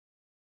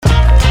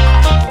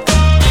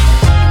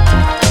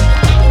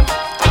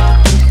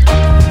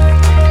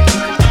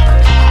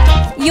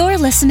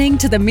listening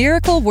to the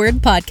Miracle Word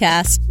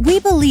Podcast.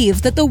 We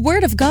believe that the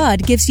Word of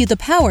God gives you the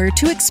power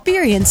to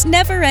experience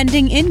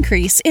never-ending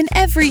increase in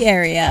every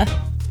area.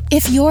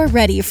 If you're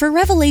ready for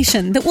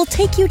revelation that will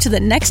take you to the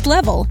next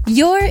level,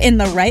 you're in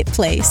the right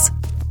place.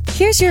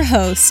 Here's your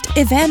host,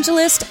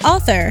 evangelist,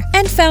 author,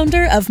 and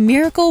founder of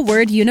Miracle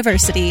Word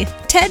University,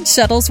 Ted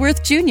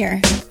Shuttlesworth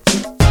Jr.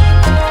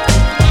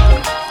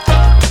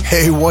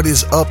 Hey, what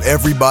is up,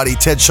 everybody?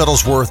 Ted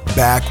Shuttlesworth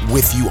back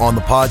with you on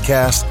the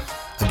podcast.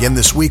 Again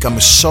this week, I'm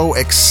so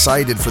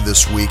excited for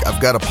this week.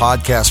 I've got a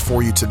podcast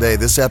for you today.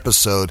 This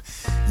episode,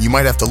 you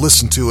might have to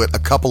listen to it a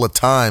couple of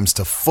times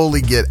to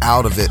fully get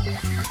out of it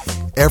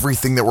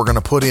everything that we're going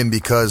to put in,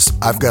 because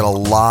I've got a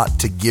lot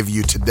to give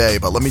you today.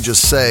 But let me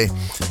just say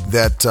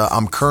that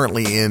I'm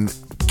currently in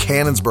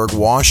Canonsburg,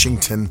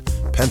 Washington,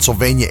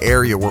 Pennsylvania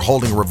area. We're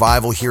holding a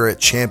revival here at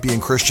Champion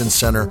Christian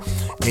Center,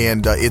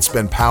 and it's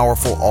been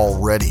powerful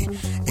already,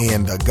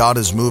 and God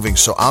is moving.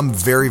 So I'm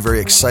very, very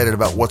excited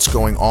about what's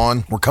going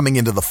on. We're coming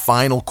into the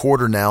final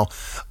quarter now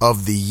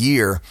of the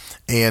year,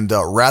 and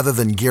rather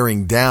than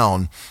gearing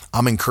down,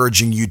 I'm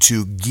encouraging you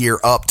to gear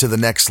up to the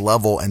next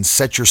level and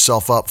set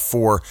yourself up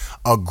for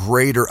a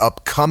greater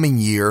upcoming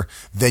year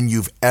than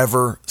you've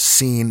ever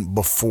seen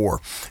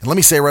before. And let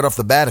me say right off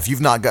the bat, if you've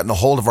not gotten a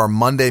hold of our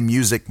Monday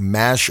Music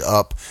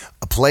Mashup,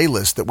 a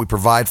playlist that we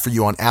provide for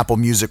you on Apple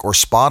Music or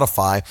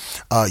Spotify,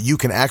 you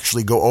can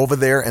actually go over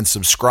there and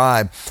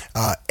subscribe.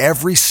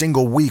 Every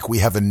single week, we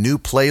have a new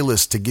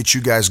playlist to get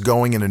you guys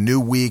going in a new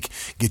week,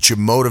 get you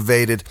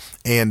motivated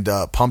and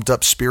pumped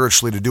up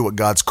spiritually to do what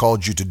God's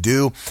called you to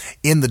do.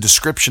 In the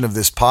description of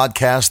this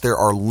podcast, there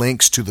are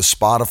links to the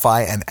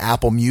Spotify and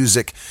Apple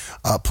Music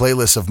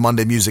playlists of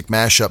Monday Music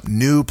Mashup.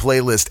 New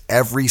playlist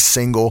every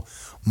single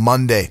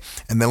Monday.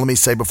 And then let me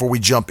say before we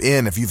jump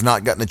in, if you've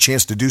not gotten a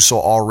chance to do so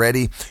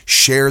already,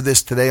 share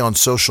this today on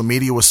social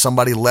media with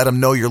somebody. Let them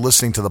know you're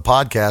listening to the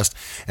podcast.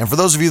 And for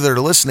those of you that are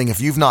listening,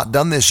 if you've not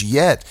done this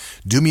yet,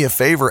 do me a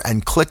favor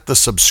and click the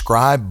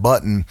subscribe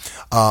button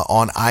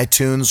on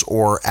iTunes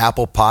or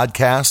Apple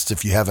Podcasts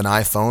if you have an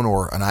iPhone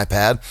or an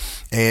iPad.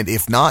 And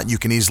if not, you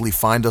can easily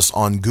find us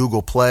on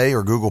Google Play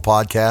or Google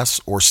Podcasts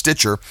or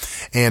Stitcher.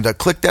 And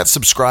click that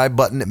subscribe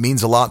button. It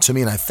means a lot to me,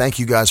 and I thank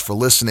you guys for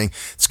listening.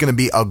 It's going to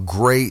be a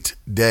great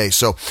day.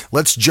 So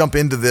let's jump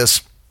into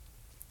this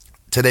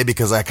today,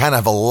 because I kind of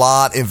have a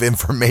lot of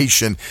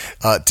information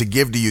to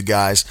give to you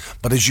guys.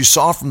 But as you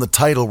saw from the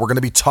title, we're going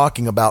to be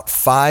talking about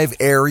 5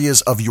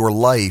 areas of your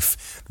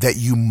life that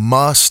you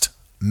must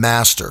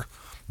master.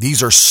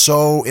 These are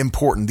so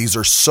important. These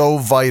are so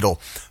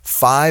vital.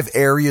 5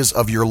 areas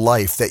of your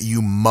life that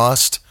you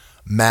must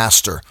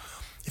master.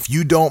 If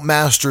you don't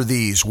master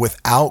these,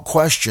 without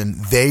question,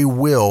 they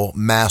will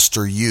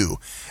master you.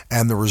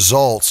 And the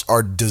results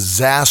are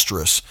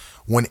disastrous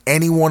when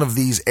any one of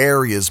these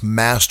areas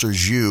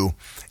masters you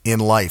in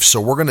life.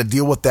 So we're going to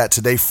deal with that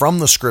today from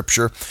the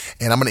scripture,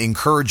 and I'm going to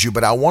encourage you.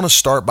 But I want to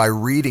start by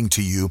reading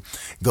to you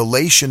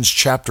Galatians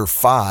chapter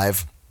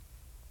 5.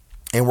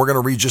 And we're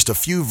going to read just a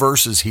few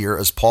verses here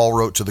as Paul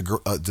wrote to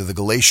the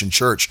Galatian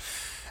church.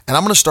 And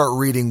I'm going to start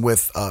reading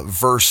with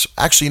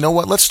actually, you know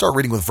what? Let's start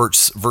reading with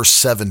verse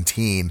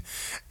 17.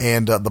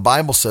 And the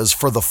Bible says,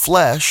 "For the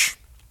flesh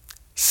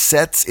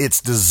sets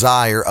its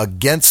desire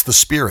against the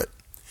spirit,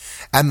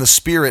 and the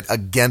spirit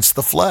against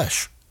the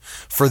flesh.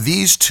 For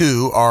these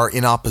two are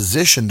in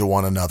opposition to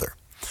one another,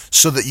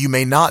 so that you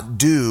may not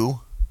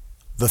do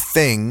the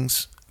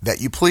things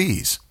that you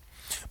please.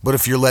 But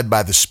if you're led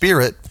by the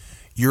Spirit,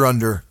 you're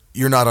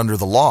not under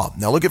the law."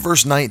 Now look at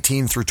verse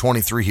 19 through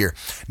 23 here.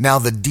 "Now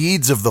the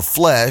deeds of the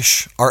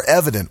flesh are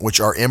evident, which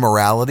are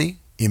immorality,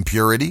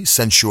 impurity,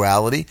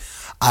 sensuality,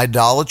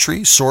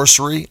 idolatry,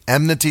 sorcery,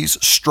 enmities,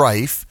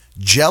 strife,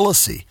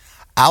 jealousy,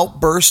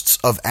 outbursts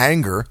of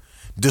anger,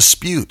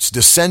 disputes,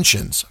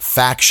 dissensions,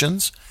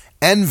 factions,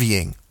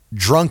 envying,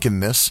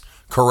 drunkenness,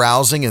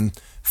 carousing, and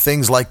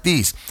things like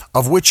these,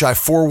 of which I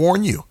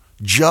forewarn you,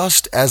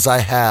 just as I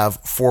have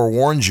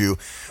forewarned you,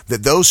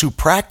 that those who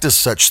practice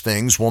such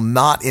things will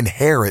not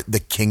inherit the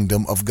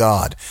kingdom of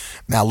God."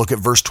 Now look at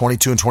verse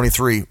 22 and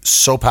 23,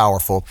 so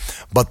powerful.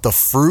 "But the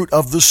fruit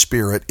of the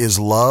Spirit is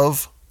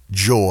love,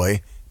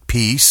 joy,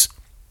 peace,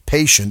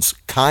 patience,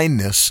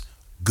 kindness,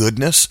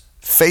 goodness,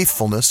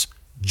 faithfulness,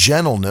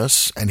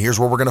 gentleness," and here's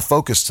where we're going to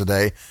focus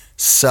today,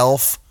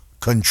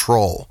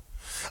 "self-control.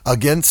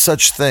 Against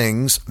such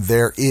things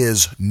there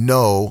is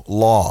no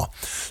law."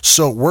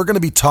 So we're going to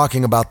be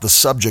talking about the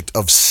subject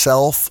of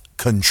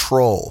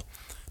self-control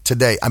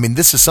today. I mean,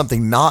 this is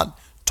something not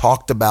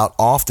talked about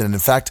often. And in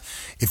fact,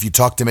 if you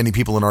talk to many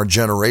people in our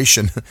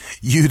generation,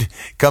 you'd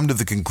come to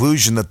the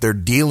conclusion that they're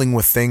dealing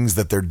with things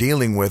that they're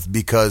dealing with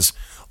because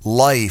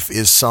life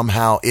is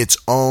somehow its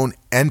own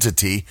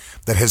entity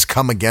that has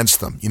come against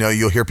them. You know,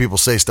 you'll hear people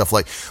say stuff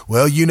like,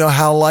 "Well, you know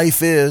how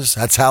life is.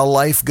 That's how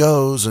life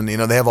goes." And,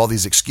 they have all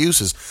these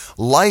excuses.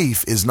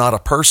 Life is not a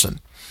person.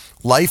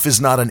 Life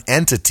is not an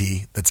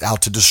entity that's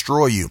out to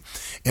destroy you.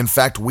 In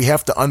fact, we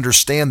have to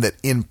understand that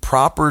in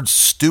proper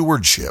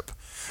stewardship,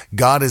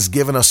 God has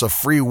given us a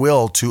free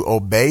will to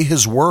obey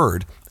his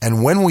word.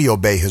 And when we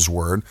obey his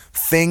word,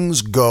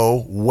 things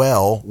go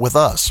well with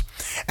us.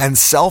 And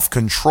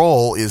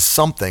self-control is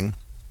something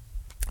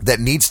that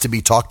needs to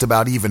be talked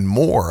about even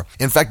more.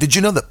 In fact, did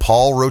you know that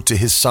Paul wrote to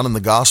his son in the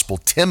gospel,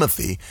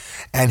 Timothy,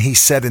 and he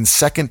said in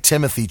 2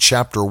 Timothy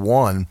chapter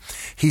 1,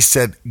 he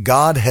said,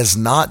 God has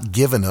not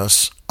given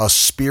us a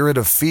spirit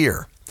of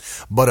fear,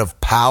 but of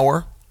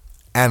power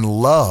and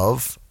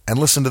love. And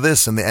listen to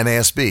this in the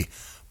NASB,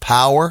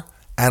 power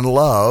and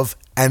love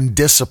and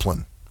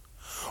discipline.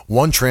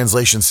 One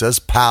translation says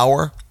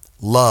power,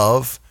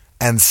 love,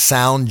 and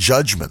sound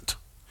judgment.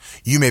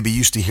 You may be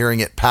used to hearing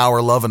it power,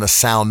 love, and a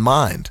sound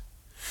mind.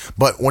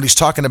 But when he's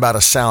talking about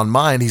a sound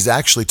mind, he's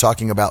actually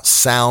talking about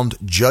sound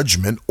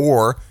judgment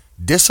or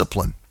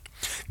discipline.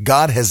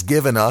 God has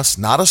given us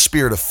not a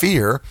spirit of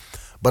fear,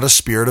 but a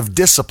spirit of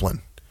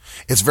discipline.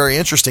 It's very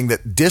interesting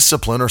that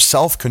discipline or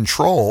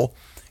self-control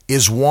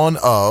is one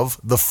of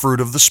the fruit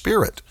of the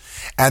Spirit.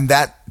 And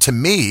that, to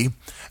me,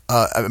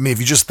 if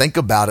you just think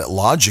about it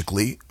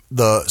logically,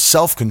 the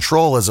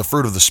self-control as a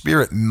fruit of the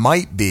Spirit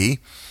might be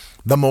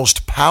the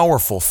most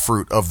powerful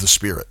fruit of the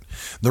Spirit.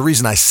 The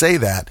reason I say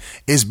that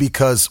is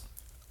because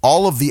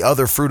all of the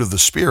other fruit of the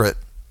Spirit,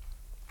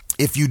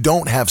 if you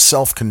don't have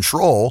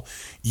self-control,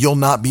 you'll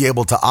not be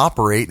able to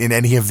operate in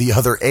any of the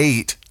other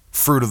 8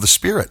 fruit of the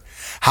Spirit.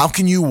 How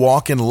can you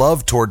walk in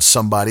love towards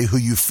somebody who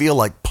you feel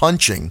like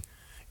punching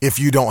if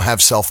you don't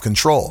have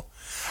self-control?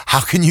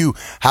 How can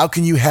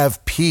you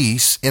have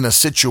peace in a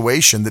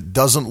situation that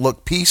doesn't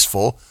look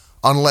peaceful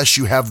unless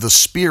you have the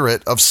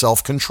spirit of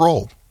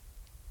self-control?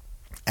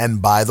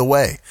 And by the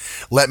way,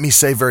 let me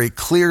say very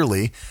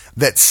clearly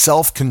that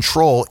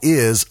self-control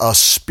is a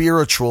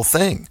spiritual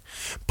thing.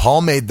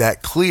 Paul made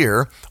that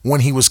clear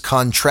when he was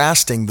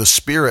contrasting the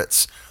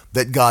spirits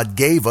that God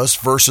gave us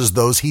versus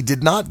those he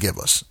did not give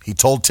us. He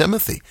told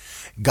Timothy,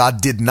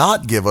 God did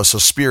not give us a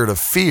spirit of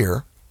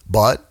fear,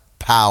 but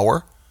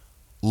power,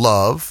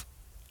 love,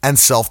 and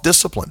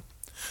self-discipline.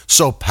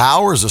 So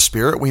power is a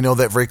spirit. We know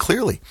that very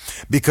clearly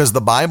because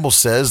the Bible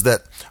says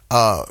that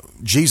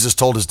Jesus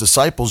told his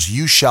disciples,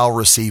 you shall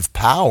receive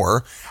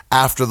power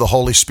after the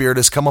Holy Spirit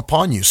has come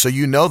upon you. So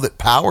you know that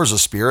power is a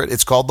spirit.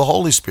 It's called the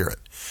Holy Spirit.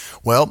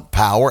 Well,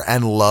 power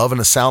and love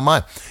and a sound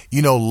mind.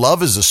 You know,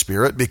 love is a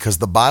spirit because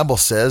the Bible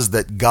says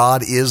that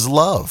God is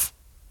love.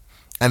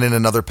 And in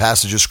another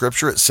passage of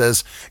scripture, it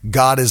says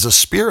God is a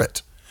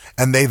spirit.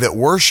 And they that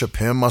worship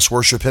him must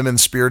worship him in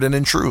spirit and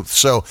in truth.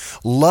 So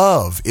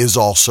love is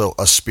also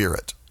a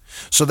spirit.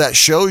 So that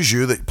shows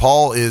you that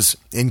Paul is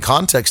in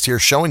context here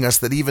showing us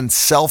that even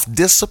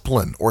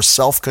self-discipline or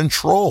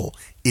self-control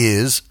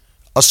is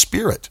a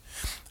spirit.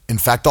 In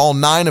fact, all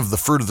 9 of the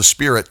fruit of the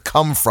Spirit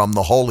come from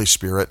the Holy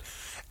Spirit,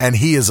 and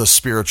he is a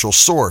spiritual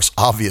source,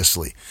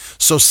 obviously.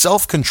 So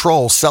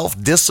self-control,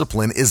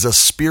 self-discipline is a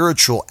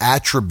spiritual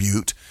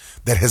attribute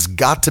that has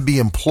got to be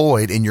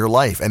employed in your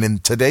life. And in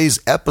today's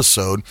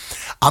episode,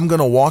 I'm going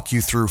to walk you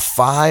through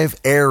 5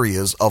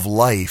 areas of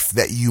life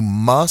that you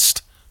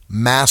must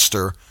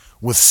master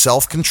with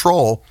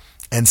self-control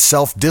and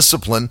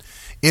self-discipline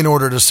in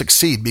order to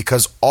succeed,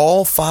 because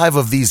all 5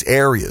 of these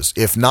areas,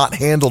 if not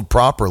handled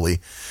properly,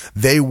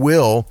 they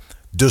will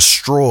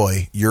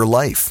destroy your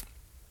life.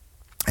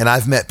 And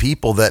I've met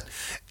people that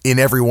in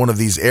every one of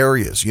these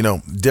areas,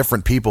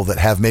 different people that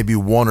have maybe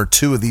 1 or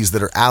 2 of these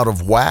that are out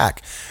of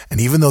whack.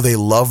 And even though they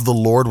love the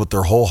Lord with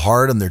their whole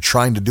heart and they're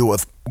trying to do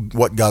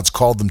what God's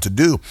called them to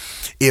do,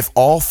 if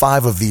all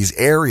 5 of these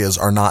areas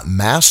are not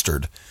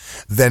mastered,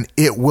 then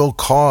it will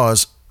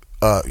cause,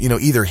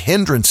 either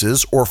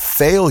hindrances or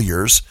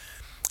failures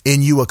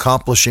in you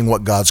accomplishing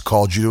what God's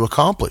called you to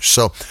accomplish.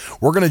 So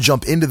we're going to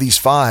jump into these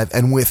 5,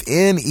 and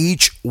within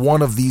each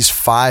one of these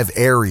 5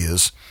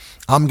 areas,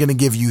 I'm going to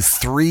give you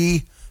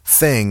 3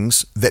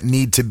 things that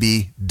need to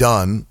be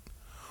done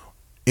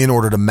in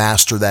order to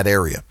master that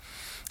area.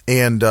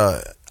 And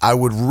I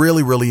would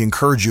really, really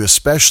encourage you,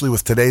 especially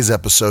with today's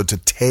episode, to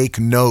take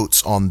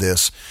notes on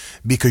this,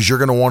 because you're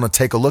going to want to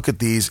take a look at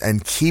these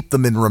and keep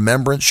them in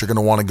remembrance. You're going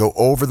to want to go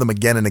over them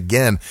again and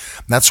again.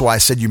 And that's why I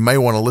said you may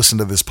want to listen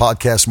to this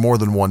podcast more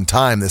than one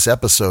time, this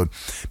episode,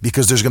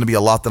 because there's going to be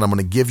a lot that I'm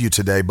going to give you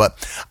today.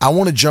 But I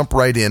want to jump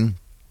right in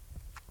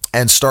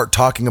and start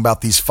talking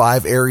about these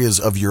 5 areas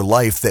of your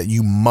life that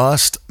you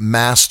must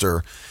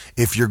master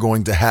if you're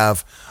going to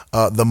have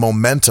the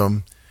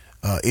momentum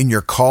in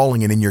your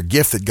calling and in your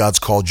gift that God's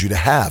called you to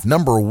have.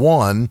 Number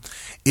 1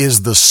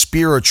 is the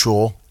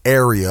spiritual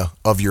area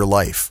of your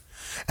life.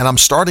 And I'm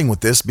starting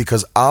with this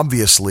because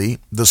obviously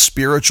the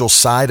spiritual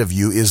side of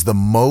you is the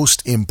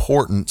most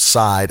important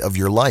side of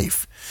your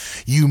life.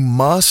 You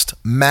must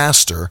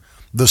master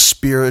the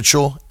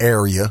spiritual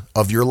area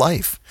of your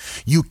life.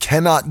 You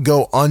cannot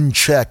go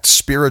unchecked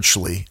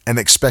spiritually and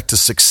expect to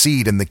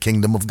succeed in the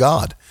kingdom of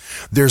God.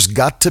 There's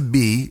got to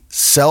be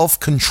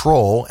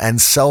self-control and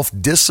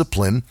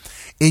self-discipline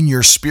in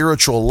your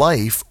spiritual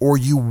life, or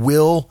you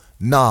will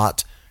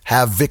not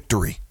have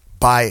victory.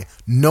 By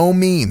no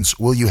means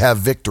will you have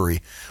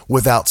victory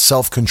without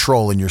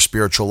self-control in your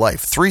spiritual life.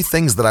 3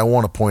 things that I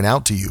want to point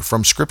out to you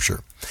from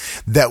Scripture.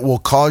 that will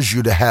cause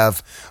you to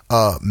have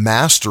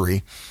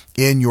mastery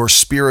in your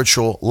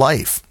spiritual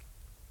life.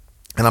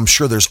 And I'm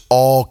sure there's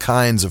all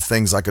kinds of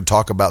things I could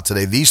talk about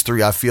today. These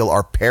three I feel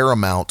are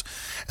paramount.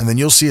 And then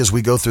you'll see as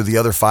we go through the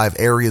other 5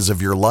 areas of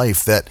your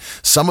life that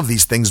some of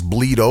these things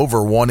bleed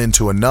over one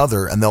into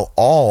another, and they'll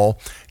all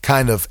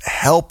kind of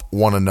help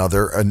one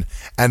another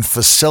and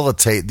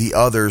facilitate the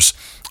other's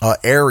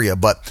area.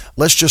 But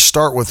let's just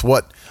start with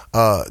what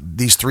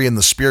these three in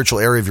the spiritual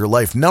area of your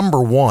life.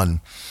 Number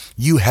 1,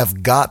 you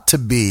have got to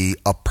be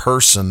a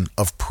person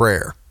of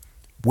prayer.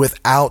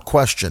 Without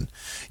question,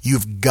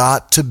 you've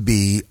got to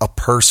be a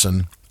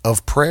person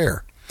of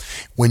prayer.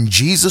 When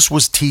Jesus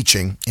was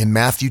teaching in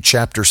Matthew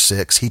chapter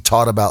 6, he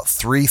taught about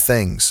 3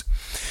 things.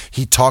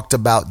 He talked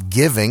about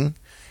giving,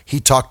 he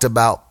talked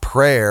about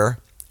prayer,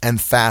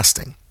 and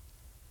fasting.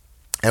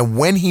 And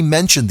when he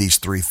mentioned these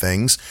 3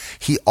 things,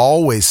 he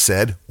always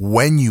said,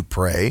 when you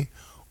pray,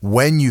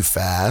 when you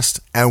fast,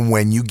 and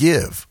when you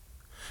give.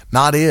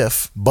 Not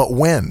if, but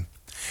when.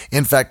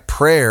 In fact,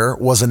 prayer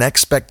was an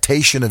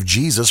expectation of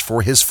Jesus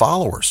for his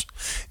followers.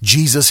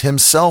 Jesus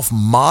himself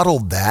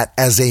modeled that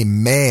as a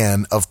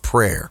man of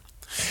prayer.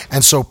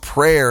 And so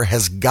prayer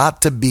has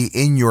got to be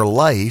in your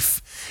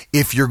life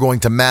if you're going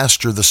to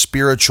master the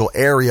spiritual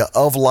area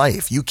of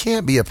life. You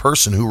can't be a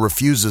person who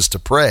refuses to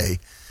pray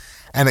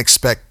and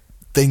expect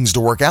things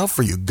to work out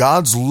for you.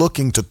 God's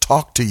looking to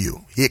talk to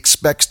you. He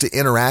expects to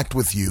interact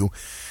with you.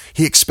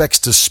 He expects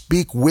to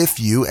speak with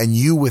you and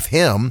you with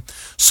him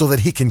so that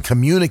he can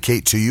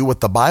communicate to you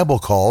what the Bible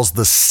calls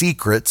the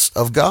secrets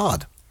of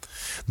God.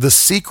 The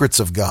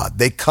secrets of God,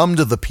 they come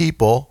to the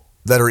people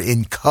that are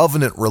in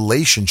covenant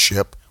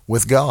relationship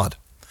with God.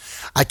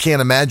 I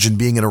can't imagine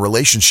being in a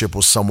relationship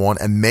with someone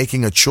and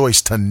making a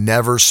choice to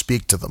never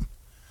speak to them.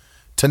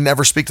 To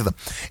never speak to them.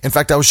 In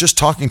fact, I was just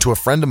talking to a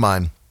friend of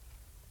mine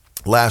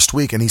last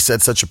week, and he said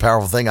such a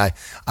powerful thing. I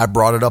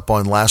brought it up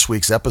on last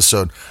week's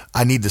episode.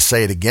 I need to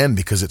say it again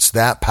because it's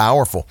that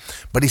powerful.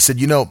 But he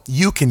said,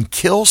 you can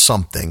kill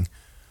something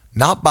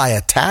not by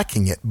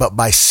attacking it, but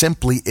by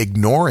simply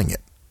ignoring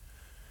it.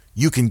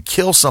 You can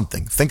kill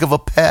something. Think of a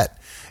pet.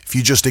 If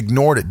you just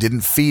ignored it,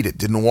 didn't feed it,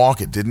 didn't walk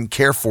it, didn't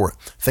care for it.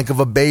 Think of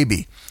a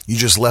baby. You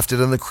just left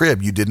it in the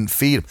crib. You didn't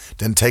feed him,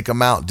 didn't take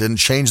him out, didn't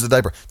change the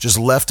diaper, just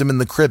left him in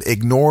the crib,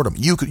 ignored him.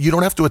 You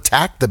don't have to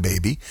attack the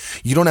baby.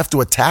 You don't have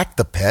to attack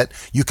the pet.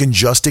 You can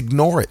just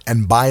ignore it.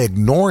 And by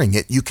ignoring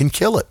it, you can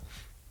kill it.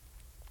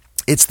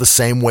 It's the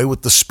same way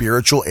with the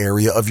spiritual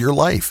area of your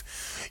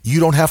life. You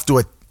don't have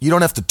to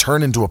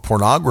turn into a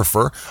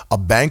pornographer, a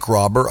bank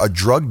robber, a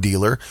drug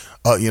dealer,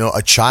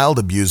 a child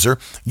abuser.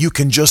 You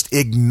can just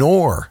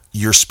ignore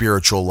your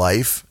spiritual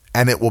life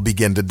and it will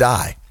begin to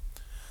die.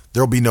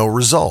 There will be no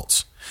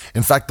results.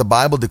 In fact, the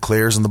Bible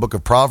declares in the book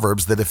of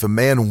Proverbs that if a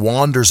man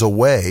wanders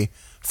away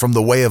from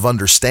the way of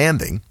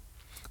understanding,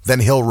 then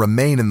he'll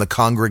remain in the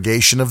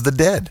congregation of the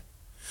dead.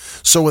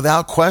 So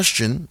without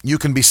question, you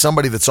can be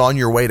somebody that's on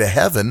your way to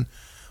heaven,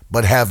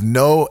 but have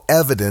no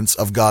evidence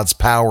of God's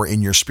power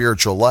in your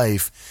spiritual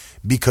life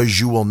because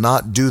you will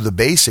not do the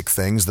basic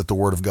things that the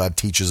Word of God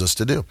teaches us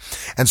to do.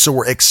 And so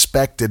we're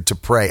expected to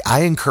pray.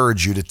 I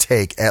encourage you to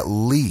take at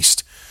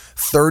least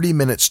 30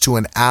 minutes to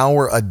an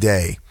hour a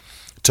day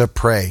to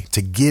pray,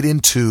 to get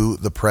into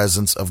the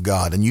presence of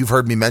God. And you've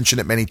heard me mention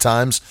it many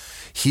times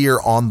here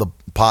on the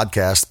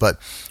podcast, but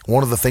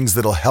one of the things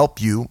that'll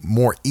help you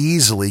more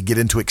easily get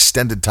into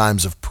extended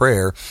times of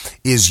prayer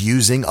is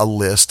using a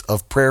list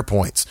of prayer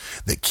points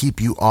that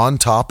keep you on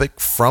topic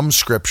from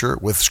Scripture,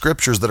 with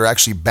scriptures that are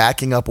actually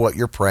backing up what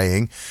you're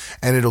praying,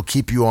 and it'll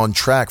keep you on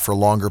track for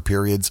longer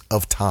periods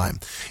of time.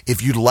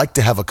 If you'd like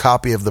to have a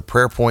copy of the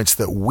prayer points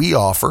that we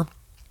offer,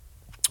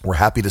 we're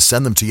happy to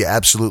send them to you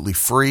absolutely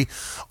free.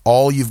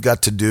 All you've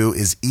got to do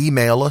is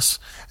email us,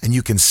 and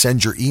you can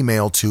send your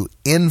email to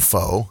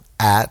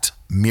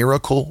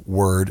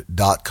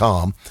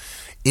info@miracleword.com,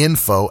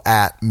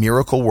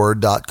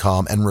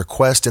 info@miracleword.com, and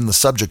request in the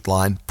subject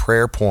line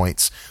prayer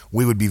points.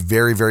 We would be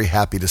very, very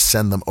happy to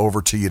send them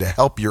over to you to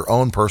help your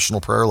own personal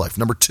prayer life.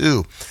 Number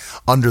 2,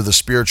 under the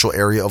spiritual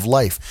area of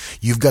life,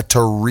 you've got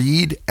to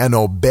read and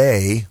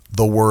obey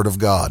the Word of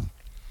God.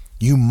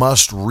 You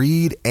must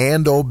read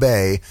and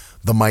obey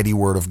the mighty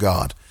Word of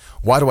God.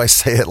 Why do I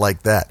say it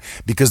like that?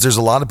 Because there's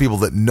a lot of people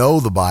that know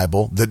the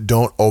Bible that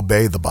don't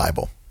obey the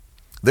Bible.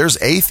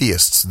 There's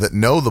atheists that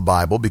know the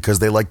Bible because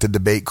they like to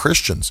debate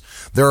Christians.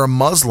 There are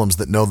Muslims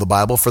that know the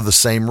Bible for the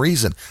same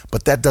reason,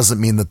 but that doesn't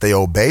mean that they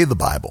obey the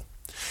Bible.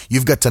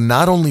 You've got to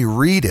not only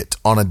read it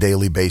on a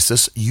daily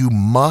basis, you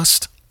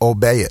must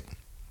obey it.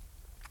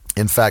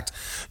 In fact,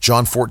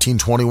 John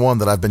 14:21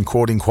 that I've been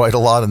quoting quite a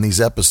lot in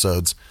these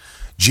episodes,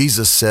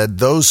 Jesus said,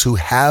 "Those who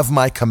have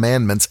my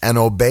commandments and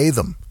obey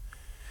them,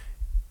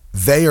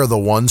 they are the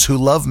ones who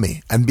love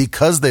me. And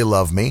because they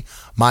love me,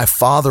 my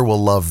Father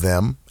will love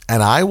them,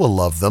 and I will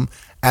love them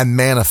and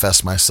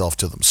manifest myself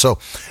to them." So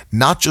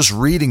not just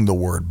reading the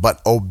Word,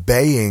 but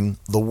obeying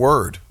the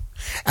Word.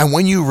 And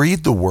when you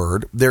read the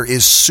Word, there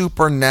is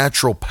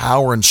supernatural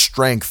power and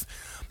strength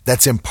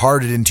that's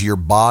imparted into your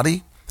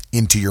body,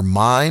 into your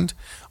mind,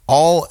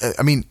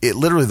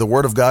 Literally the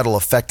word of God will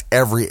affect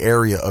every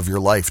area of your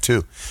life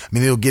too. I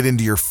mean, it'll get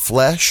into your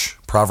flesh,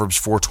 Proverbs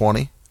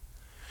 4:20.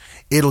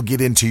 It'll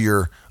get into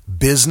your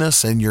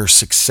business and your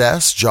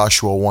success,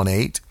 Joshua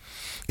 1:8.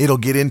 It'll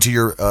get into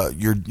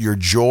your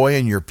joy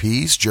and your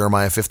peace,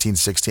 Jeremiah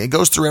 15:16. It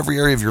goes through every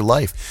area of your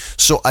life.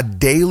 So a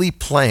daily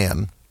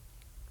plan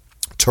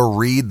to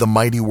read the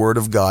mighty word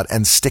of God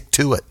and stick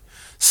to it.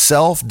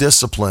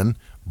 Self-discipline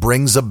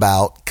brings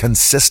about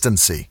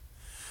consistency.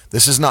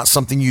 This is not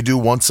something you do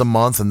once a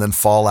month and then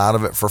fall out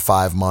of it for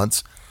 5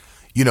 months.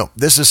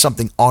 This is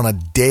something on a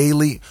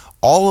daily.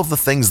 All of the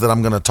things that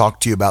I'm going to talk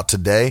to you about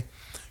today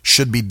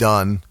should be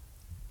done,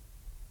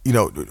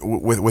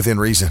 within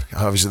reason.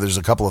 Obviously, there's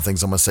a couple of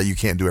things I'm going to say you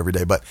can't do every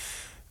day, but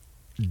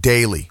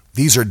daily.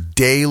 These are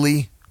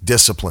daily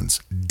disciplines,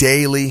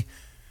 daily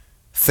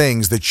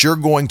things that you're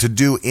going to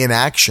do in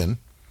action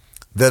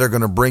that are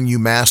going to bring you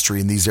mastery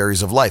in these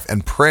areas of life.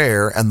 And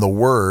prayer and the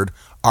word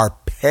are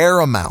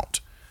paramount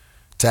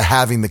to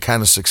having the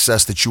kind of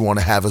success that you want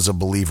to have as a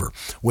believer.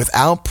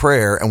 Without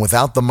prayer and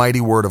without the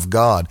mighty word of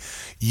God,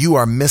 you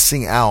are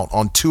missing out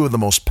on two of the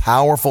most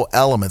powerful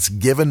elements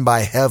given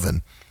by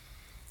heaven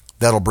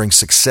that'll bring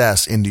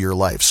success into your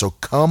life. So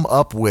come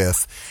up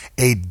with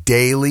a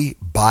daily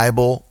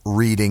Bible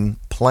reading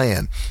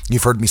plan.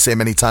 You've heard me say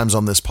many times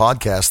on this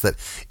podcast that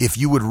if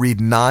you would read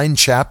 9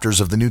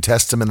 chapters of the New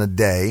Testament a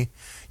day,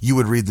 you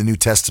would read the New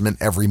Testament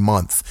every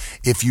month.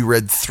 If you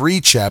read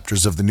 3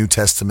 chapters of the New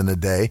Testament a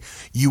day,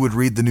 you would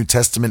read the New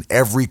Testament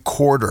every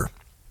quarter,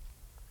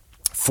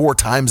 4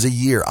 times a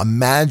year.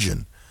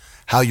 Imagine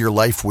how your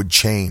life would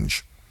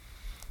change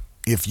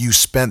if you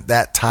spent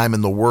that time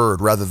in the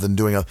Word rather than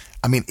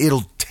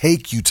it'll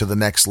take you to the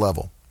next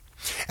level.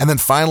 And then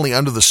finally,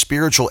 under the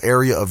spiritual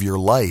area of your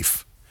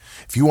life,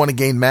 if you want to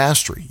gain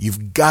mastery,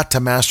 you've got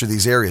to master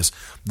these areas.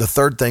 The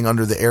third thing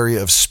under the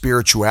area of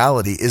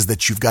spirituality is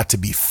that you've got to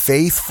be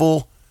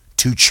faithful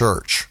to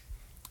church.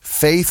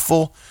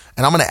 Faithful,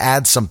 and I'm going to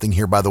add something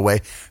here, by the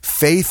way,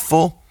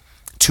 faithful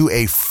to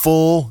a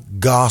full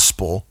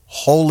gospel,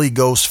 Holy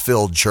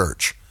Ghost-filled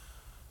church.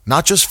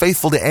 Not just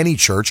faithful to any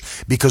church,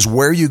 because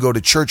where you go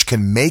to church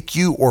can make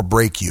you or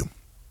break you.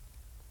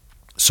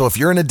 So if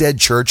you're in a dead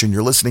church and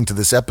you're listening to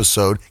this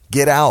episode,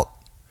 get out,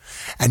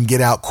 and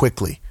get out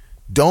quickly.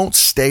 Don't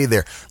stay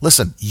there.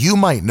 Listen, you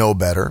might know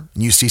better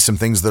and you see some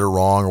things that are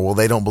wrong, or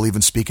they don't believe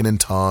in speaking in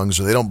tongues,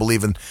 or they don't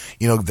believe in,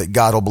 that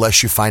God will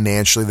bless you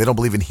financially. They don't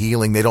believe in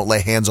healing. They don't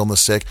lay hands on the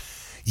sick.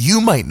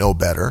 You might know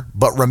better,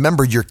 but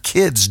remember, your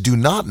kids do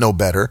not know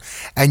better,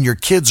 and your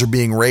kids are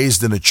being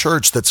raised in a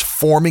church that's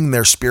forming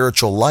their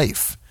spiritual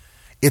life.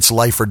 It's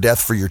life or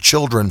death for your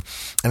children,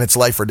 and it's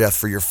life or death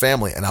for your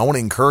family. And I want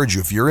to encourage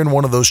you, if you're in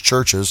one of those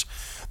churches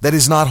that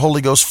is not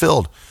Holy Ghost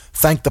filled,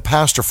 thank the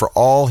pastor for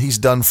all he's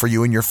done for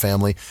you and your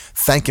family.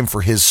 Thank him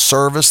for his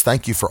service.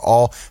 Thank him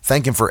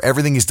for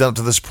everything he's done up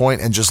to this point,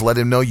 and just let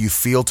him know you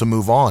feel to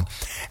move on.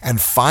 And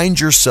find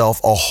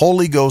yourself a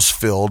Holy Ghost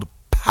filled,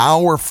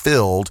 power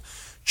filled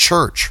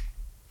church.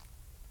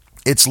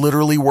 It's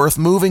literally worth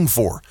moving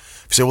for.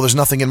 If you say, well, there's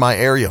nothing in my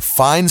area,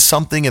 find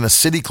something in a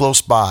city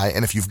close by,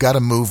 and if you've got to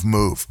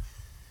move.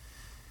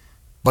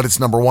 But it's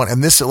number one.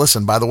 And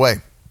listen, by the way,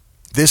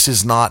 this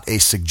is not a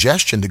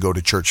suggestion to go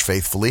to church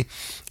faithfully.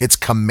 It's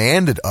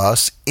commanded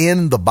us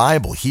in the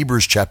Bible.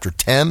 Hebrews chapter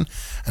 10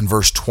 and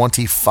verse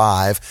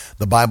 25,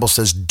 the Bible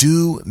says,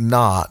 do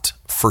not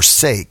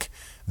forsake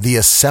the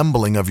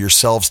assembling of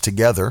yourselves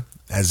together,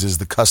 as is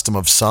the custom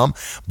of some,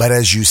 but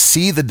as you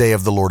see the day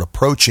of the Lord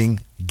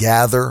approaching,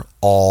 gather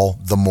all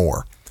the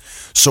more.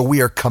 So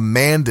we are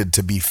commanded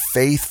to be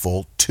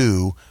faithful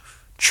to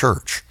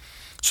church.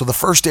 So the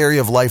first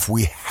area of life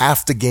we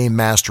have to gain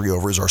mastery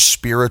over is our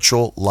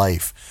spiritual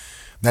life.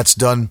 That's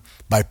done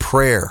by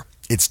prayer.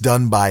 It's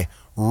done by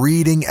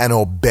reading and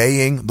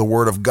obeying the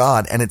word of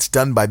God, and it's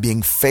done by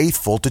being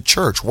faithful to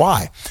church.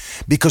 Why?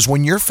 Because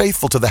when you're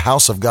faithful to the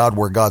house of God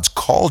where God's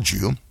called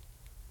you,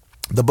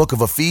 the book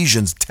of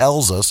Ephesians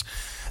tells us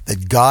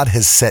that God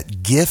has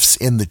set gifts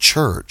in the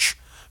church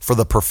for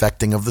the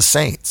perfecting of the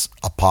saints,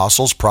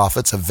 apostles,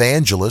 prophets,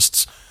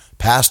 evangelists,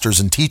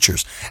 pastors, and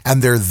teachers.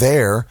 And they're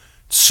there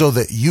so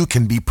that you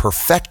can be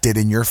perfected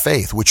in your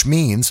faith, which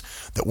means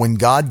that when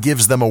God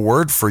gives them a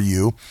word for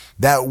you,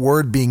 that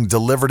word being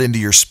delivered into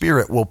your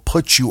spirit will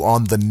put you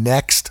on the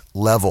next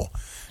level.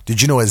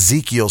 Did you know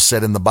Ezekiel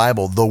said in the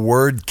Bible, the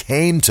word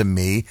came to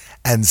me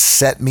and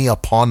set me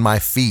upon my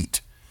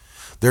feet?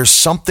 There's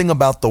something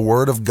about the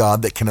word of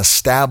God that can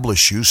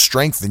establish you,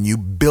 strengthen you,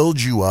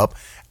 build you up,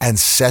 and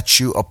set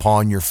you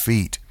upon your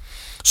feet.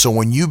 So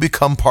when you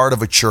become part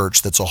of a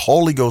church that's a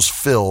Holy Ghost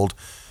filled,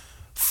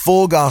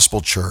 full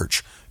gospel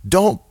church,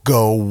 don't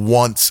go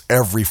once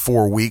every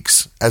 4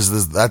 weeks. That's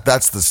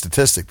the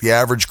statistic. The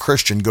average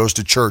Christian goes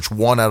to church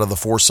 1 out of the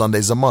 4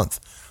 Sundays a month.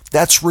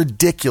 That's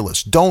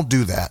ridiculous. Don't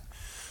do that.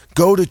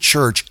 Go to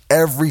church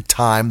every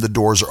time the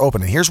doors are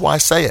open. And here's why I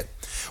say it.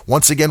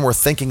 Once again, we're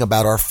thinking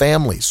about our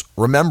families.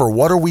 Remember,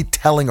 what are we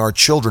telling our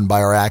children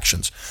by our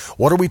actions?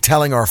 What are we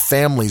telling our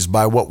families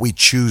by what we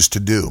choose to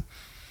do?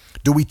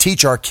 Do we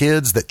teach our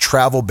kids that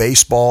travel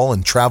baseball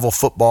and travel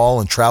football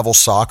and travel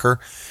soccer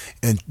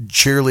and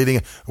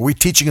cheerleading? Are we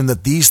teaching them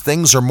that these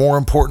things are more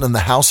important than the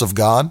house of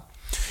God?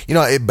 You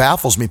know, it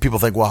baffles me. People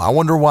think, well, I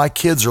wonder why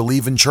kids are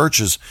leaving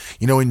churches,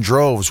 in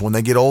droves when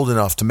they get old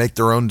enough to make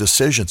their own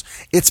decisions.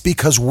 It's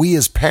because we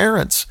as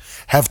parents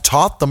have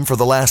taught them for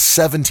the last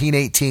 17,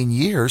 18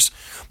 years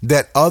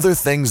that other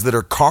things that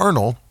are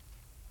carnal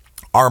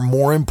are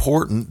more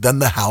important than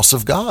the house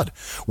of God.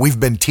 We've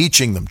been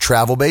teaching them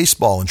travel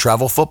baseball and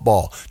travel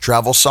football,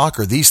 travel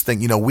soccer, these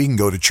things, we can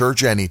go to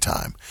church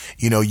anytime.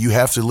 You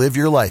have to live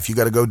your life. You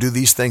got to go do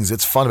these things.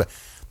 It's fun.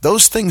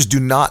 Those things do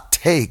not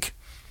take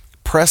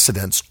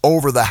precedence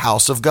over the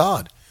house of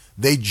God.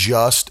 They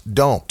just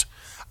don't.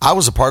 I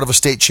was a part of a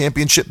state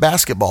championship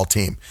basketball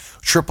team,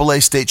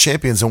 AAA state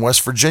champions in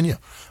West Virginia.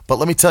 But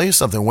let me tell you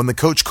something. When the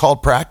coach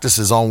called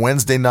practices on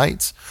Wednesday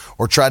nights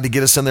or tried to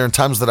get us in there in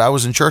times that I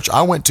was in church,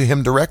 I went to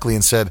him directly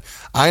and said,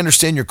 I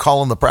understand you're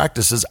calling the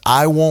practices.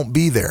 I won't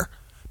be there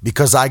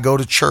because I go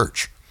to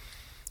church.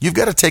 You've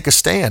got to take a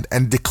stand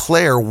and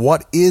declare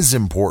what is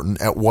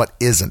important and what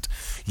isn't.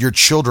 Your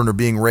children are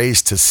being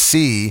raised to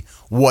see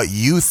what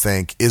you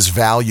think is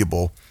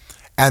valuable,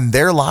 and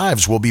their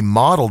lives will be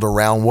modeled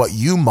around what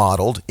you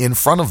modeled in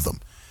front of them.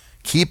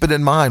 Keep it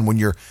in mind when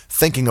you're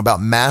thinking about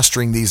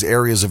mastering these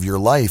areas of your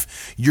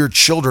life. Your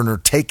children are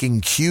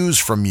taking cues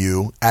from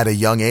you at a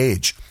young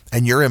age,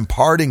 and you're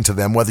imparting to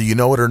them, whether you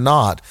know it or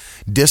not,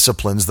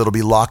 disciplines that'll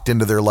be locked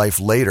into their life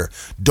later.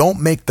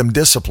 Don't make them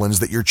disciplines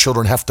that your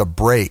children have to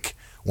break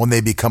when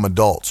they become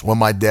adults. When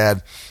my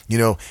dad,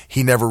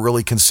 he never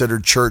really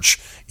considered church,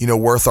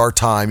 worth our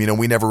time.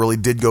 We never really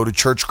did go to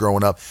church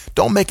growing up.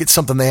 Don't make it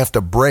something they have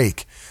to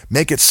break.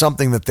 Make it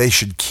something that they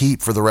should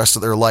keep for the rest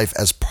of their life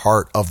as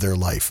part of their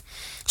life.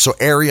 So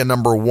area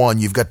number 1,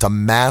 you've got to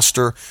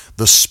master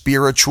the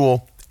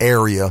spiritual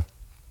area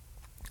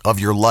of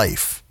your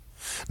life.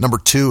 Number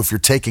 2, if you're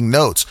taking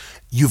notes,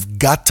 you've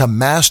got to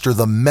master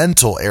the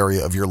mental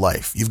area of your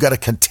life. You've got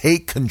to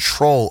take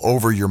control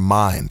over your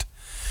mind.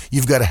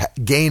 You've got to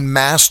gain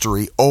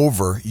mastery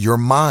over your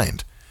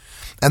mind.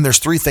 And there's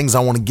 3 things I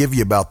want to give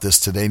you about this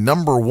today.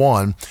 Number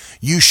 1,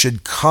 you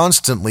should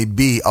constantly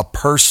be a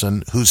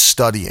person who's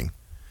studying.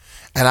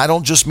 And I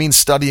don't just mean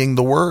studying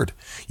the word.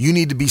 You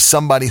need to be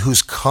somebody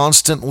who's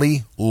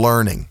constantly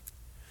learning.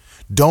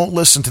 Don't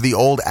listen to the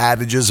old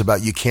adages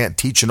about you can't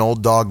teach an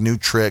old dog new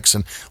tricks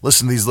and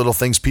listen to these little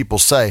things people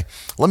say.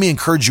 Let me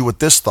encourage you with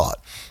this thought.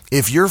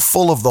 If you're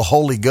full of the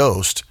Holy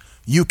Ghost,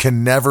 you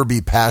can never be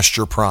past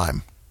your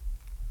prime.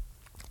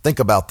 Think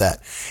about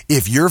that.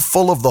 If you're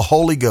full of the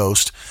Holy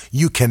Ghost,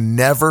 you can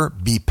never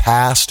be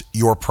past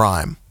your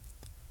prime.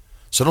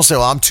 So don't say,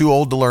 well, I'm too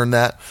old to learn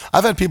that.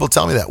 I've had people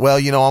tell me that. Well,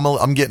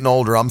 I'm getting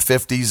older. I'm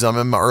 50s. I'm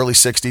in my early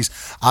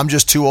 60s. I'm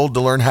just too old to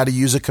learn how to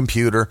use a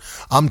computer.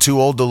 I'm too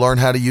old to learn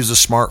how to use a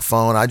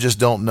smartphone. I just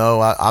don't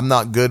know. I'm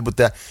not good with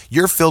that.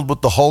 You're filled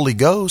with the Holy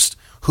Ghost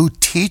who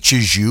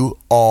teaches you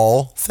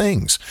all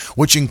things,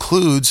 which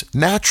includes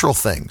natural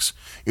things.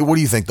 What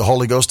do you think? The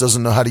Holy Ghost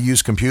doesn't know how to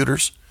use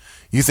computers?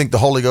 You think the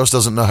Holy Ghost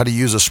doesn't know how to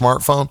use a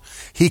smartphone?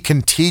 He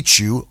can teach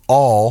you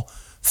all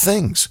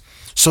things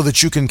so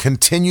that you can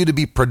continue to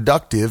be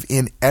productive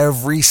in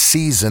every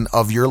season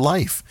of your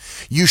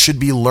life. You should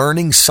be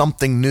learning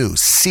something new.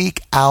 Seek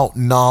out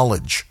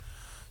knowledge.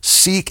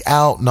 Seek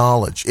out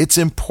knowledge. It's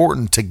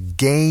important to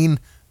gain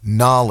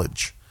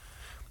knowledge.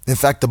 In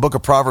fact, the book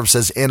of Proverbs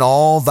says, in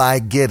all thy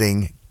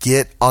getting,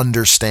 get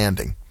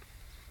understanding.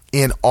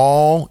 In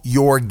all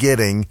your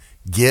getting,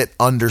 get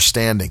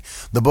understanding.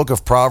 The book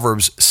of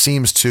Proverbs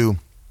seems to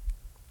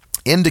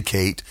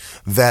indicate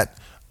that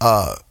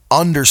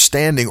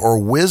understanding or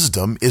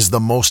wisdom is the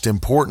most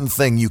important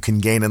thing you can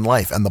gain in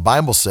life. And the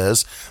Bible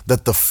says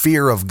that the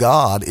fear of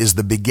God is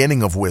the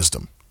beginning of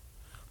wisdom.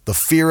 The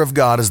fear of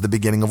God is the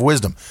beginning of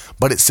wisdom.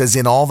 But it says,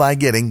 in all thy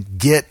getting,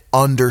 get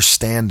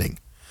understanding.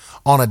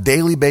 On a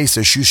daily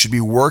basis, you should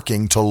be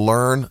working to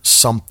learn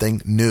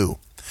something new.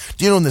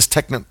 Do you know, in this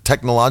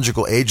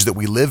technological age that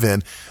we live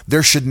in,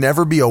 there should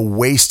never be a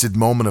wasted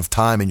moment of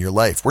time in your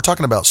life. We're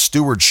talking about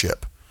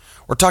stewardship.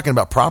 We're talking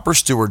about proper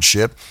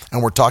stewardship,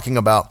 and we're talking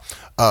about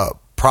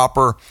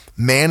proper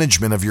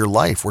management of your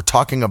life. We're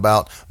talking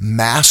about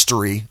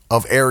mastery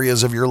of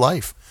areas of your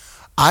life.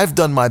 I've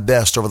done my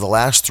best over the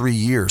last 3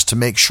 years to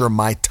make sure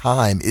my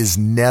time is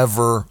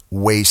never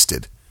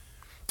wasted,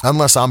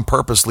 unless I'm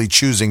purposely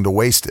choosing to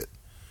waste it.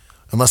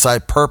 Unless I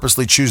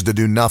purposely choose to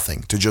do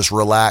nothing, to just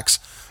relax.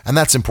 And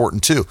that's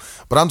important too.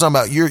 But I'm talking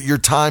about your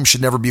time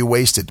should never be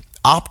wasted.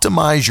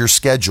 Optimize your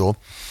schedule.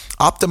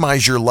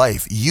 Optimize your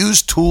life.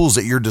 Use tools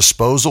at your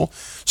disposal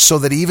so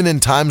that even in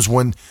times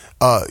when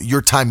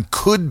your time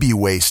could be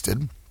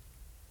wasted,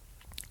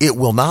 it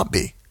will not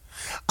be.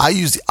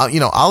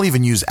 I'll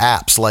even use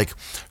apps. Like,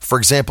 for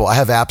example, I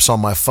have apps on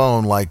my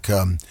phone like,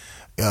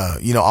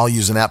 I'll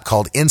use an app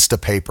called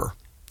Instapaper.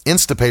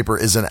 Instapaper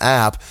is an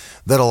app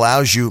that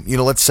allows you,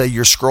 let's say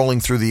you're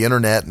scrolling through the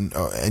internet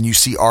and you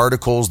see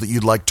articles that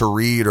you'd like to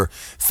read or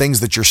things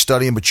that you're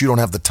studying, but you don't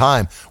have the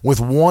time. With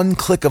one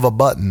click of a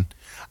button,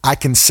 I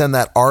can send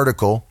that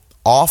article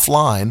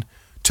offline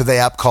to the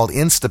app called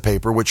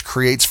Instapaper, which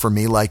creates for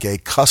me like a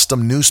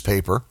custom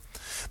newspaper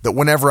that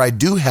whenever I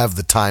do have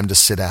the time to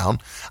sit down,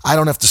 I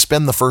don't have to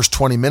spend the first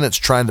 20 minutes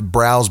trying to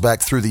browse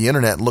back through the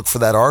internet and look for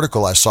that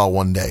article I saw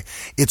one day.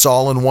 It's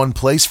all in one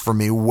place for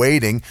me,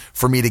 waiting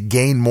for me to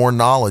gain more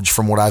knowledge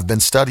from what I've been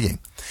studying.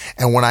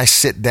 And when I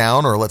sit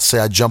down, or let's say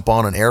I jump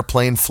on an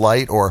airplane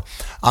flight, or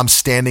I'm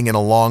standing in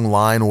a long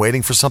line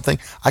waiting for something,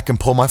 I can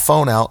pull my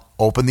phone out,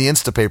 open the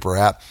Instapaper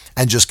app,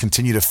 and just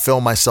continue to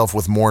fill myself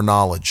with more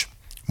knowledge,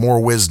 more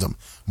wisdom,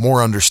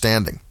 more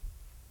understanding.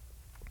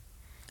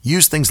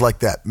 Use things like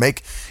that.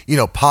 Make,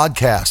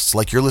 podcasts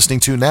like you're listening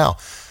to now.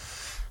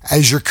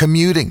 As you're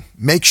commuting,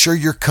 make sure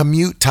your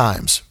commute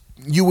times.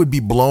 You would be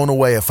blown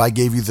away if I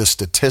gave you the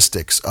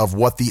statistics of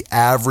what the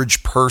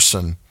average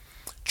person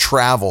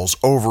travels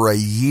over a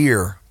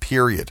year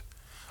period.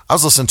 I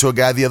was listening to a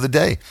guy the other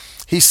day.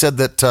 He said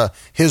that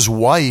his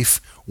wife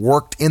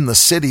worked in the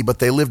city, but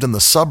they lived in the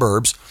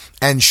suburbs,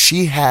 and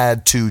she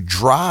had to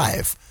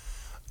drive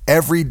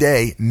every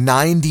day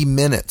 90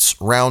 minutes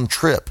round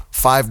trip,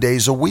 5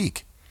 days a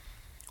week.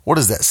 What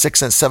is that?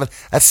 6 and 7?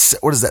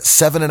 What is that?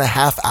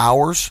 7.5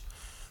 hours?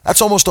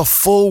 That's almost a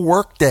full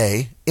work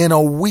day in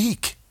a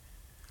week.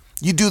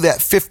 You do that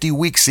 50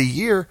 weeks a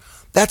year,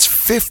 that's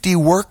 50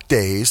 work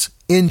days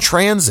in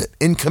transit,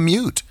 in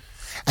commute.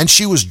 And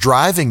she was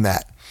driving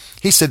that.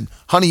 He said,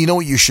 honey, you know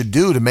what you should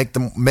do to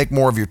make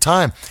more of your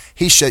time?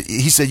 He said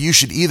you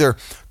should either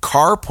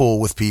carpool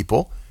with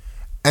people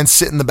and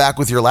sit in the back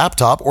with your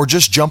laptop, or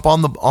just jump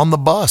on the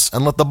bus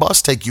and let the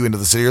bus take you into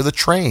the city, or the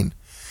train.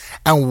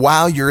 And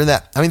while you're in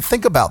that,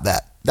 think about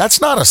that. That's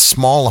not a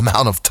small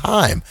amount of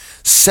time.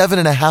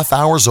 7.5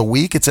 hours a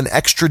week. It's an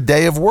extra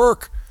day of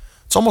work.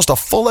 It's almost a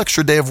full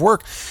extra day of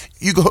work.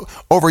 You go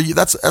over,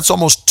 that's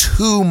almost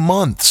 2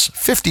 months,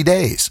 50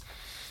 days.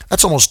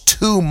 That's almost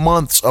 2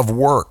 months of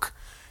work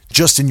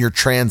just in your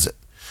transit.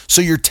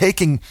 So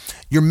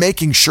you're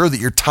making sure that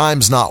your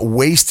time's not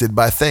wasted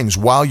by things.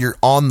 While you're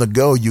on the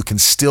go, you can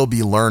still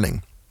be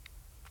learning.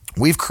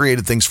 We've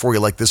created things for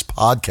you like this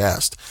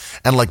podcast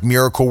and like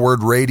Miracle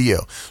Word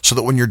Radio, so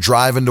that when you're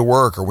driving to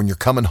work or when you're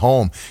coming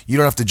home, you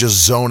don't have to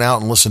just zone out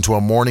and listen to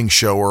a morning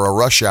show or a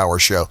rush hour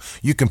show.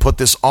 You can put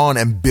this on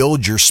and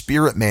build your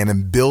spirit, man,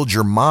 and build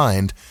your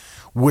mind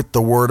with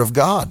the Word of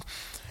God.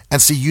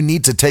 And see, you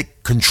need to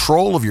take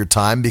control of your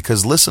time,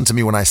 because listen to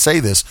me when I say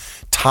this,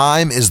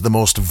 time is the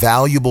most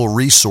valuable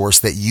resource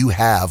that you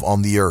have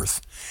on the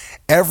earth.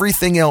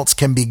 Everything else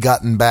can be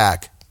gotten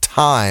back.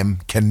 Time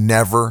can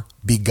never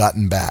be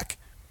gotten back.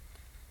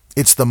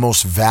 It's the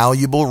most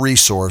valuable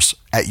resource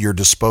at your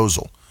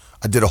disposal.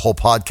 I did a whole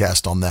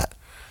podcast on that,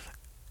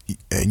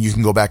 and you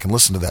can go back and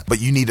listen to that.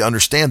 But you need to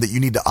understand that you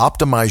need to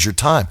optimize your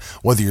time,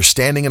 whether you're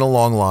standing in a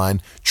long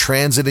line,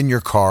 transit in your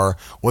car,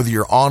 whether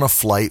you're on a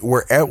flight,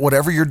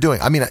 whatever you're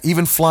doing.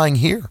 Even flying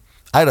here.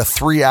 I had a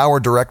 3-hour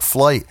direct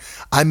flight.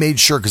 I made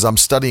sure, because I'm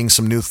studying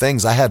some new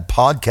things, I had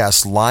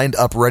podcasts lined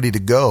up ready to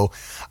go.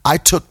 I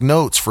took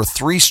notes for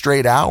 3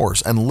 straight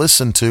hours and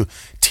listened to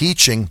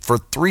teaching for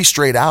 3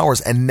 straight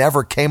hours and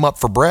never came up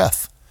for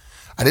breath.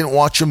 I didn't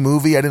watch a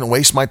movie. I didn't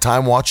waste my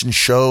time watching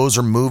shows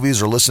or movies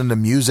or listening to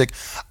music.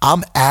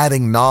 I'm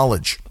adding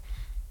knowledge.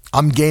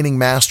 I'm gaining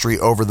mastery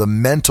over the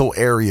mental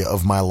area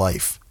of my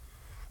life.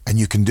 And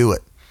you can do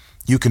it.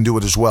 You can do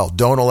it as well.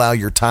 Don't allow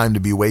your time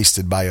to be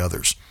wasted by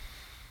others.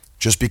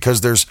 Just because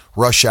there's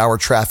rush hour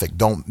traffic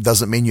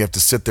doesn't mean you have to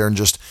sit there and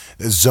just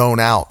zone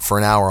out for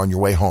an hour on your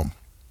way home.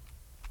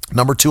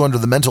 Number 2, under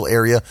the mental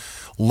area,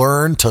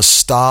 learn to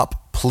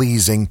stop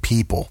pleasing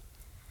people.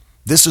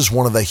 This is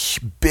one of the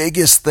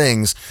biggest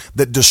things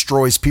that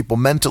destroys people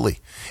mentally.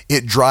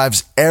 It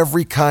drives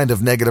every kind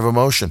of negative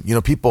emotion.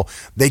 People,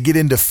 they get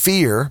into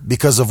fear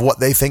because of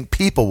what they think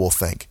people will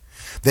think.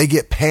 They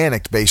get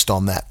panicked based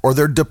on that, or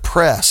they're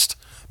depressed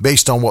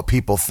based on what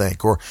people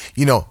think, or,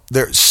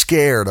 they're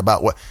scared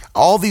about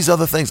all these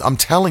other things. I'm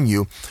telling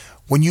you,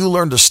 when you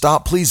learn to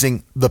stop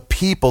pleasing the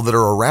people that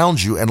are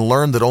around you and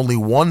learn that only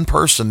one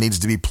person needs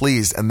to be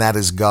pleased, and that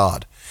is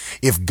God.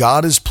 If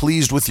God is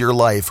pleased with your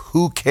life,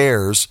 who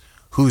cares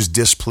who's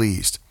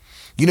displeased?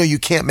 You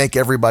can't make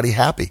everybody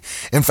happy.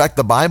 In fact,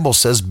 the Bible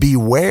says,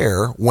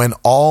 beware when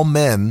all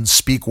men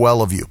speak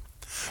well of you.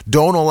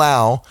 Don't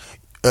allow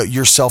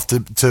yourself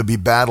to be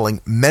battling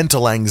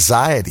mental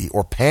anxiety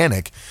or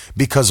panic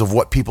because of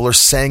what people are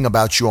saying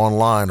about you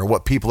online, or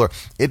what people are.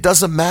 It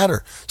doesn't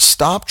matter.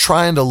 Stop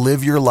trying to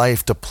live your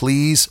life to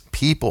please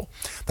people.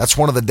 That's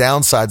one of the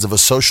downsides of a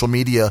social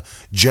media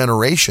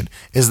generation,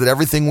 is that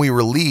everything we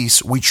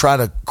release, we try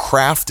to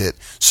craft it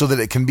so that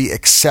it can be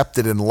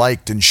accepted and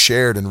liked and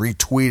shared and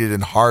retweeted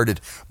and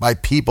hearted by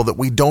people that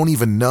we don't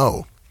even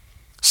know.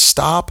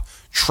 Stop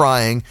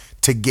trying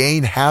to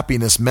gain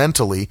happiness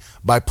mentally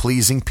by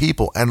pleasing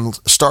people, and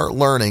start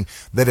learning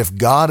that if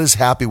God is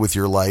happy with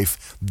your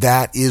life,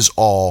 that is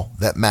all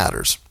that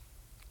matters.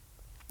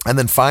 And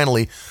then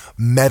finally,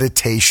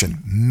 meditation.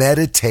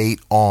 Meditate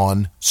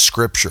on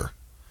Scripture.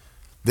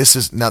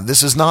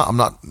 I'm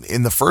not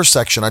in the first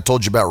section. I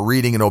told you about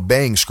reading and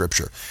obeying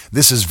Scripture.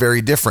 This is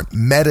very different.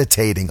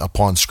 Meditating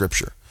upon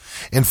Scripture.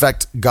 In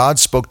fact, God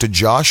spoke to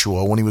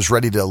Joshua when he was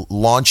ready to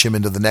launch him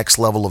into the next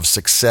level of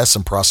success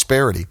and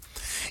prosperity.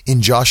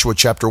 In Joshua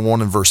chapter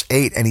 1 and verse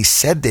 8, and he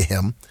said to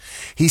him,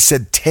 he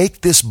said,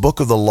 take this book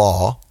of the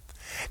law,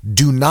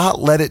 do not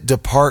let it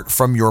depart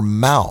from your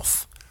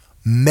mouth.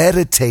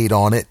 Meditate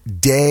on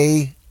it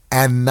day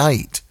and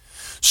night,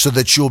 so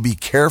that you'll be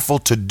careful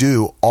to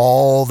do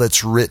all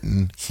that's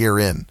written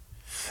herein.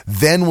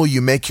 Then will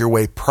you make your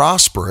way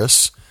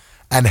prosperous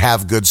and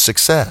have good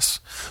success.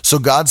 So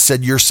God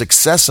said your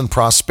success and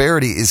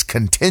prosperity is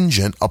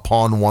contingent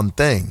upon one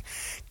thing.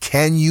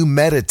 Can you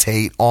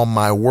meditate on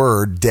my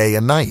word day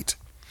and night?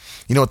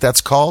 You know what that's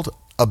called?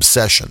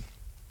 Obsession.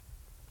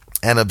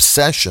 An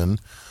obsession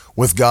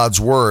with God's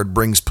word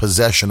brings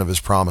possession of his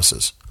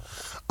promises.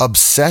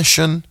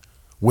 Obsession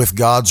with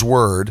God's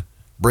word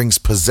brings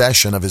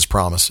possession of his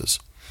promises.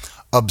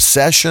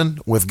 Obsession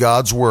with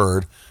God's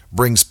word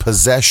brings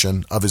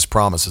possession of his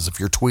promises. If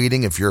you're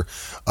tweeting, if you're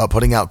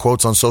putting out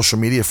quotes on social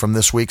media from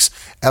this week's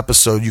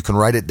episode, you can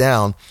write it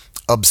down.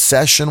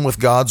 Obsession with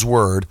God's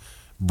word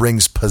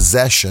brings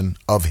possession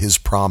of his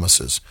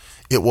promises.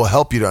 It will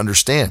help you to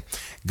understand.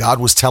 God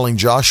was telling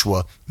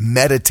Joshua,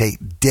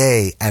 meditate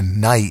day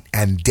and night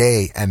and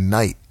day and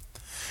night.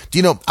 Do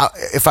you know,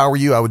 if I were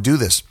you, I would do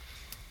this.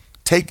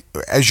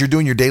 As you're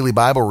doing your daily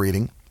Bible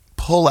reading,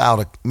 pull out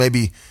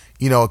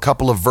a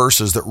couple of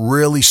verses that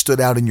really stood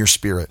out in your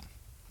spirit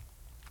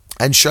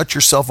and shut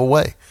yourself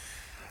away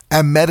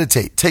and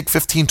meditate. Take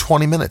 15,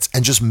 20 minutes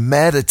and just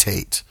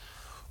meditate.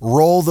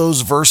 Roll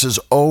those verses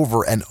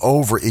over and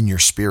over in your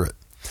spirit.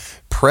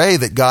 Pray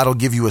that God will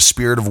give you a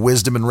spirit of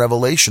wisdom and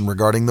revelation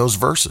regarding those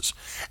verses,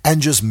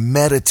 and just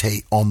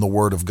meditate on the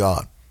word of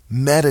God.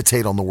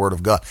 Meditate on the word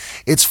of God.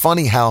 It's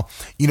funny how,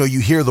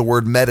 you hear the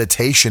word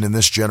meditation in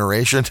this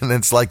generation and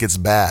it's like it's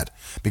bad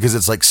because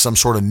it's like some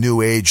sort of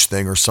new age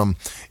thing or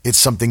it's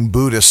something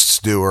Buddhists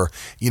do or,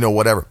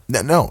 whatever.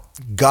 No,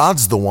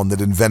 God's the one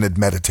that invented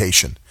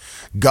meditation.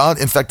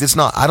 God, in fact, it's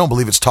not. I don't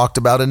believe it's talked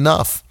about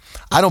enough.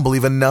 I don't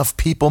believe enough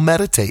people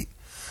meditate.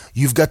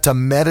 You've got to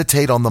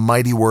meditate on the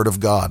mighty word of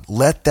God.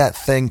 Let that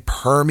thing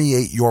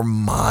permeate your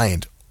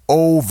mind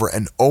over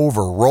and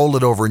over. Roll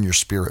it over in your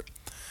spirit.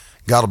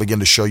 God will begin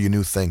to show you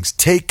new things.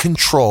 Take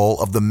control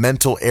of the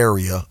mental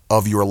area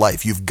of your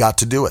life. You've got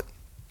to do it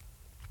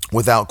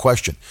without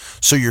question.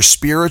 So your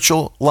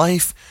spiritual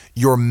life,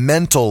 your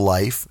mental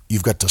life,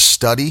 you've got to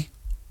study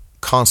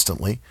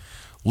constantly,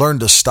 learn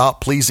to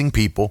stop pleasing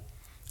people,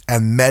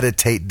 and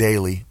meditate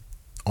daily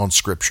on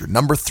Scripture.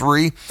 Number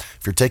 3,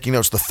 if you're taking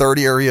notes, the third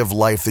area of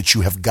life that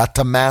you have got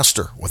to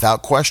master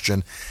without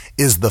question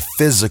is the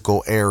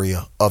physical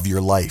area of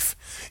your life.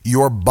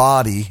 Your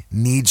body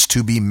needs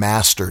to be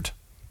mastered.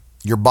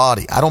 Your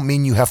body. I don't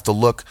mean you have to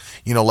look,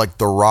 like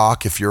The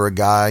Rock if you're a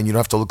guy, and you don't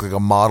have to look like a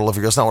model if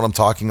you're, that's not what I'm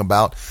talking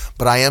about.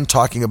 But I am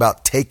talking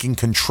about taking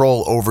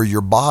control over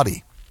your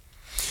body.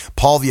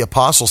 Paul the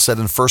Apostle said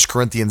in 1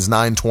 Corinthians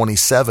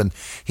 9:27,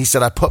 he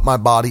said, I put my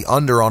body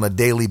under on a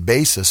daily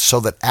basis so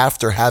that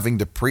after having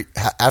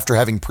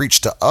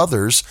preached to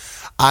others,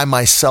 I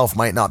myself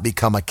might not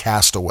become a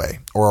castaway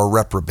or a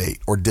reprobate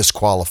or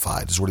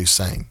disqualified, is what he's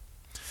saying.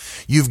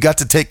 You've got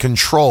to take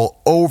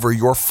control over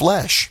your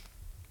flesh.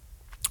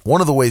 One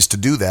of the ways to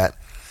do that,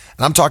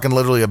 and I'm talking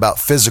literally about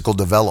physical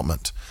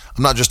development.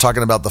 I'm not just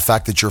talking about the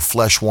fact that your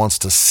flesh wants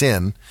to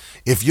sin.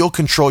 If you'll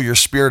control your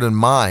spirit and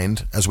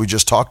mind, as we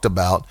just talked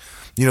about,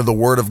 the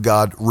word of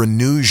God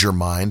renews your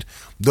mind.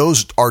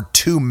 Those are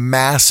 2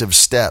 massive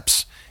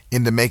steps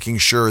into making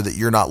sure that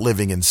you're not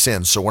living in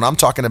sin. So when I'm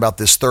talking about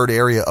this third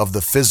area of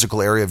the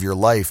physical area of your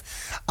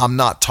life, I'm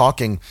not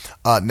talking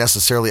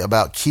necessarily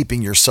about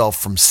keeping yourself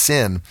from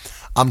sin.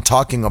 I'm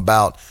talking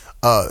about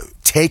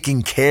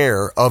taking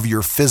care of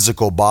your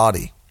physical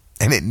body,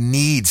 and it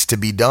needs to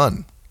be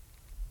done.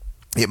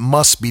 It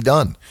must be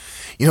done.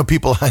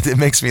 People, it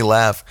makes me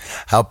laugh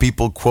how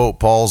people quote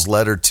Paul's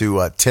letter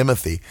to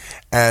Timothy,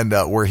 and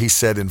where he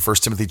said in 1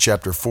 Timothy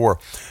chapter 4,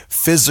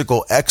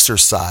 physical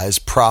exercise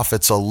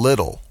profits a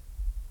little,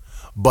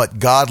 but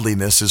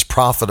godliness is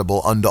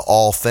profitable unto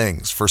all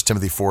things. 1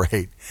 Timothy 4:8.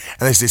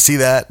 And they say, see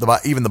that?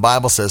 Even the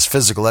Bible says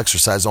physical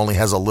exercise only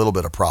has a little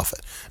bit of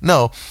profit.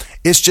 No,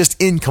 it's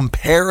just in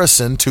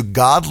comparison to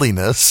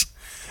godliness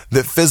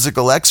that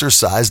physical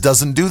exercise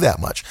doesn't do that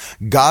much.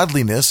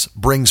 Godliness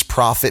brings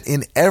profit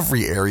in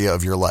every area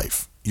of your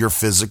life. Your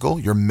physical,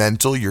 your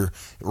mental, your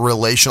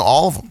relational,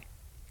 all of them.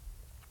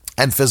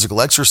 And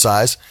physical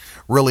exercise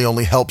really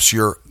only helps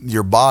your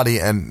body,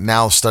 and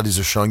now studies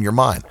are showing your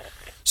mind.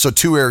 So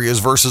 2 areas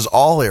versus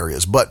all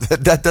areas. But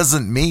that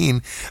doesn't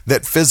mean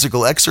that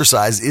physical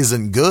exercise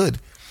isn't good.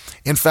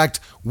 In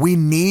fact, we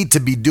need to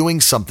be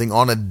doing something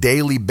on a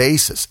daily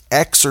basis.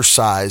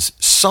 Exercise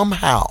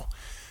somehow,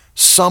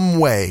 some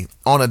way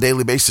on a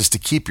daily basis to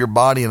keep your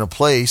body in a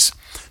place.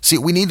 See,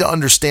 we need to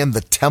understand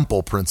the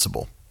temple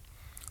principle.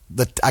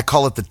 I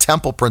call it the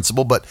temple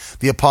principle, but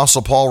the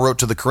Apostle Paul wrote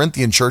to the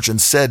Corinthian church and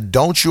said,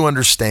 don't you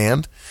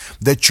understand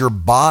that your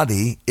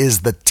body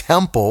is the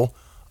temple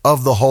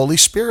of the Holy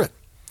Spirit?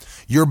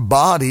 Your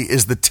body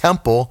is the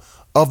temple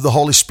of the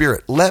Holy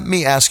Spirit. Let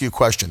me ask you a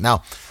question.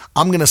 Now,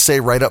 I'm going to say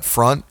right up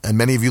front, and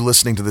many of you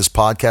listening to this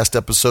podcast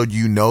episode,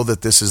 you know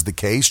that this is the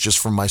case just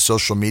from my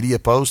social media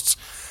posts.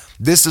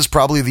 This is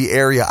probably the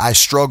area I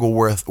struggle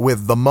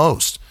with the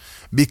most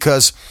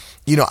because,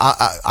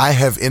 I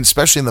have,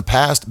 especially in the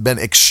past, been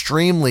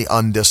extremely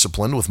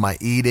undisciplined with my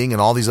eating and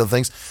all these other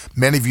things.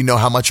 Many of you know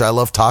how much I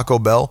love Taco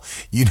Bell,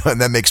 and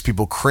that makes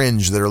people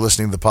cringe that are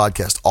listening to the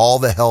podcast. All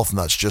the health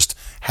nuts just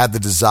had the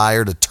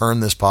desire to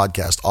turn this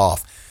podcast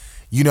off.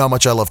 You know how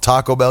much I love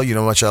Taco Bell. You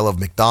know how much I love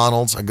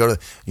McDonald's. I grew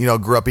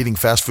up eating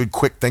fast food,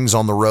 quick things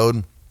on the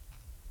road,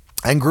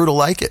 and grew to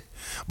like it.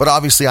 But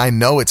obviously I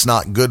know it's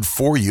not good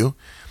for you.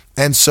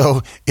 And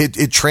so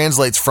it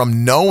translates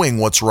from knowing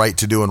what's right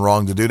to do and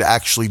wrong to do to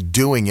actually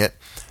doing it.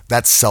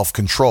 That's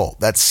self-control.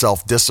 That's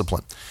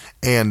self-discipline.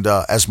 And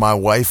as my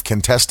wife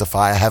can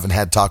testify, I haven't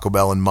had Taco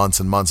Bell in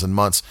months and months and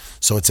months.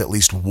 So it's at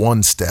least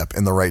one step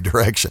in the right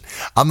direction.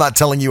 I'm not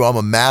telling you I'm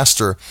a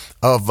master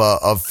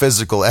of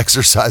physical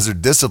exercise or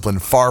discipline.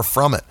 Far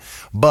from it.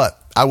 But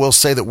I will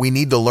say that we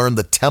need to learn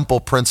the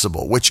temple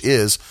principle, which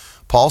is,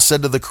 Paul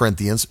said to the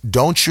Corinthians,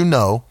 don't you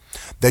know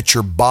that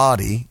your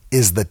body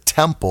is the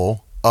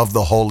temple of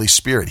the Holy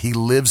Spirit? He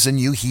lives in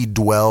you. He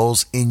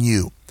dwells in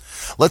you.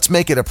 Let's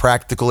make it a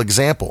practical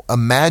example.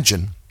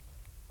 Imagine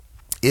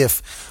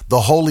if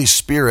the Holy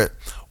Spirit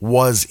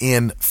was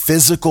in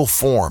physical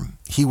form.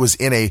 He was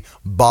in a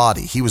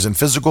body. He was in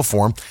physical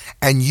form,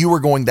 and you were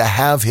going to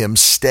have him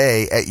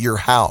stay at your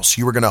house.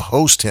 You were going to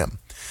host him.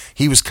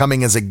 He was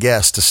coming as a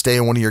guest to stay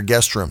in one of your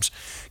guest rooms.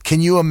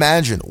 Can you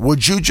imagine?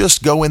 Would you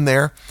just go in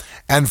there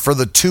and for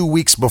the 2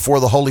 weeks before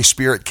the Holy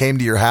Spirit came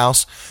to your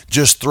house,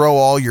 just throw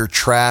all your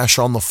trash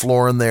on the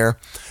floor in there?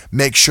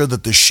 Make sure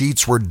that the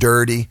sheets were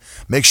dirty.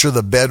 Make sure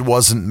the bed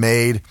wasn't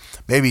made.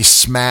 Maybe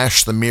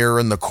smash the mirror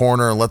in the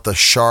corner and let the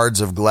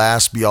shards of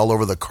glass be all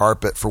over the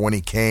carpet for when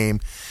he came.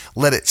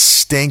 Let it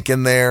stink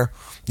in there.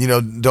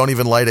 Don't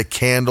even light a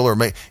candle or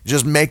make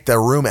the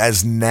room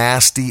as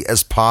nasty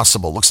as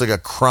possible. Looks like a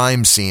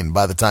crime scene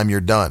by the time you're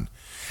done.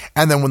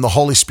 And then when the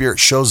Holy Spirit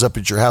shows up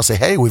at your house, say,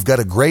 hey, we've got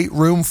a great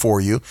room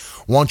for you.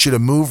 Want you to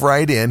move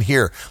right in.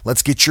 Here,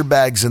 let's get your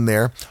bags in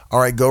there. All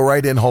right, go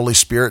right in, Holy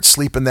Spirit.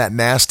 Sleep in that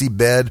nasty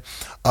bed.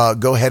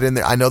 Go ahead in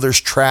there. I know there's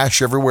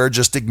trash everywhere.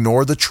 Just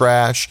ignore the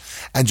trash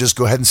and just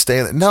go ahead and stay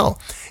in there. No,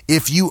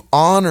 if you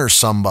honor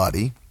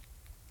somebody,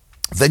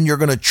 then you're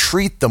going to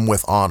treat them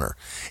with honor.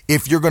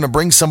 If you're going to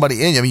bring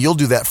somebody in, you'll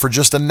do that for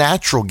just a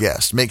natural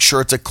guest. Make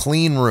sure it's a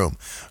clean room.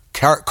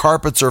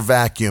 Carpets are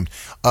vacuumed,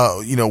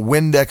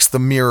 Windex the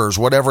mirrors,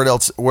 whatever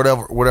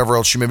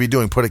else you may be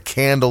doing. Put a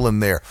candle in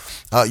there.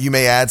 You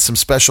may add some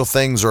special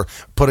things or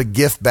put a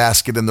gift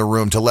basket in the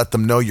room to let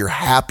them know you're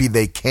happy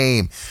they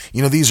came.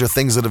 These are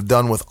things that have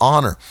done with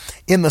honor.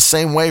 In the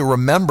same way,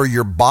 remember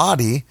your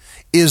body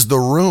is the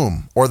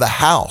room or the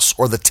house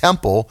or the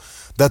temple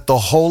that the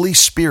Holy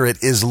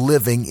Spirit is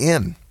living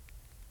in.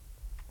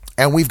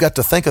 And we've got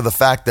to think of the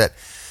fact that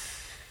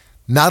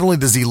not only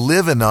does he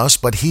live in us,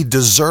 but he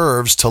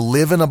deserves to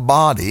live in a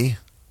body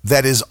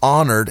that is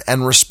honored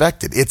and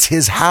respected. It's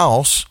his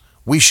house.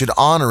 We should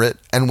honor it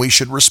and we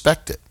should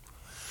respect it.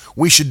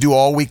 We should do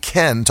all we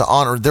can to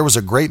honor. There was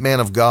a great man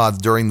of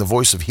God during the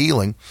Voice of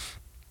Healing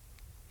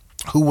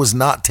who was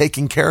not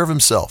taking care of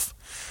himself.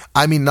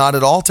 Not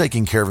at all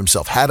taking care of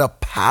himself. Had a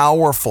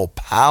powerful,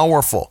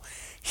 powerful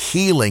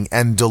healing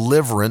and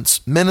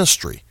deliverance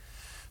ministry.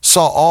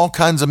 Saw all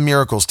kinds of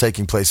miracles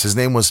taking place. His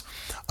name was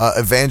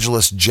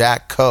evangelist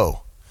Jack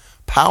Coe.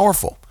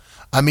 Powerful.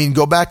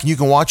 Go back and you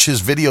can watch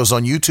his videos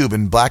on YouTube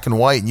in black and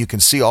white and you can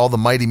see all the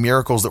mighty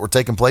miracles that were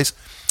taking place.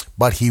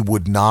 But he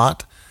would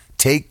not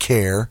take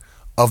care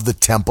of the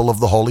temple of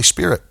the Holy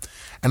Spirit.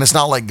 And it's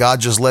not like God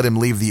just let him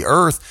leave the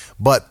earth,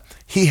 but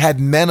he had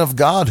men of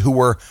God who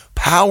were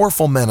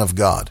powerful men of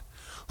God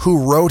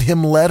who wrote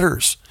him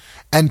letters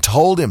and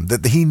told him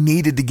that he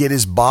needed to get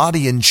his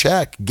body in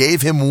check,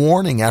 gave him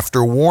warning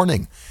after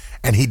warning,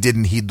 and he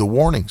didn't heed the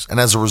warnings. And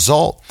as a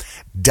result,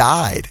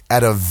 died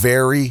at a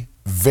very,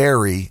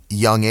 very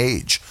young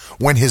age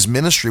when his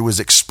ministry was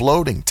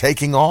exploding,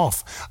 taking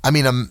off.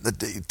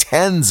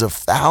 Tens of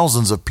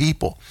thousands of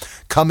people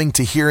coming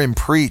to hear him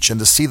preach and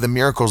to see the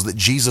miracles that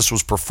Jesus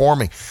was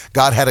performing.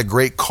 God had a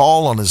great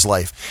call on his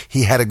life.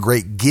 He had a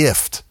great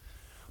gift.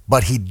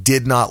 But he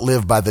did not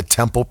live by the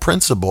temple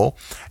principle,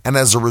 and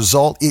as a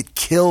result, it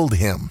killed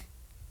him.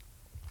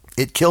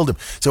 It killed him.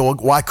 So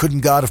why couldn't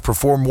God have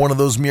performed one of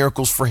those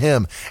miracles for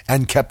him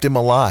and kept him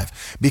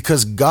alive?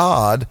 Because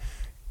God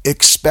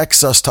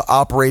expects us to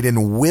operate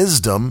in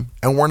wisdom,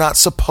 and we're not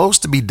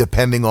supposed to be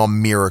depending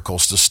on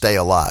miracles to stay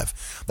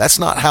alive. That's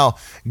not how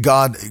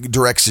God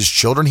directs his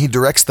children. He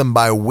directs them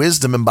by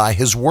wisdom and by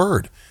his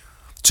word.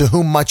 To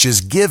whom much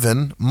is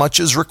given, much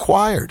is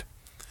required.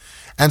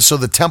 And so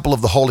the temple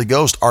of the Holy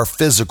Ghost, our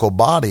physical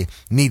body,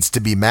 needs to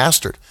be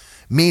mastered.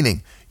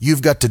 Meaning,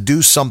 you've got to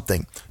do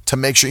something to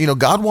make sure,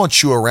 God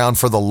wants you around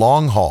for the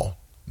long haul.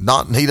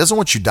 He doesn't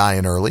want you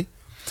dying early.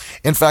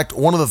 In fact,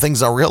 one of the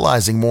things I'm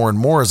realizing more and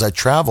more as I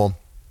travel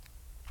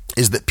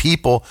is that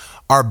people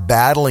are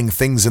battling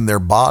things in their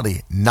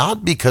body,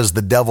 not because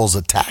the devil's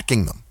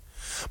attacking them,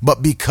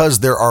 but because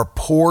there are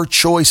poor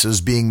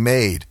choices being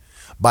made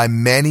by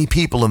many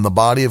people in the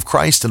body of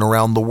Christ and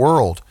around the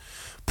world.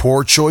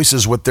 Poor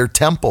choices with their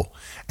temple.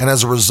 And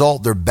as a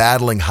result, they're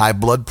battling high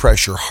blood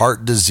pressure,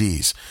 heart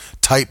disease,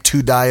 type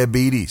 2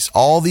 diabetes,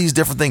 all these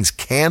different things,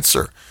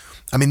 cancer.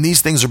 I mean,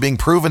 these things are being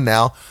proven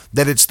now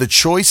that it's the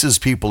choices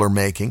people are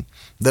making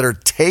that are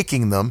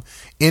taking them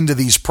into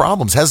these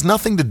problems. It has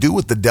nothing to do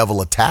with the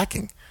devil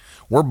attacking.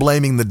 We're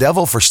blaming the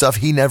devil for stuff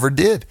he never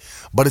did.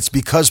 But it's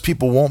because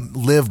people won't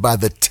live by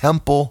the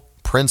temple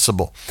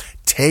principle,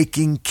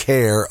 taking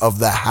care of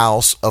the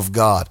house of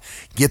God.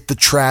 Get the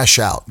trash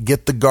out,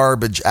 get the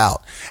garbage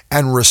out,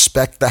 and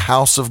respect the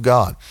house of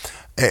God.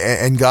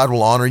 And God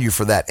will honor you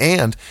for that.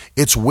 And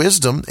it's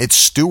wisdom, it's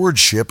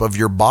stewardship of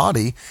your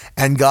body,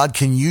 and God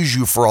can use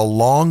you for a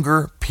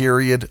longer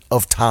period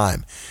of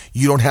time.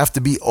 You don't have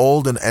to be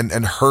old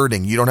and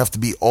hurting. You don't have to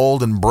be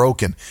old and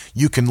broken.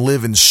 You can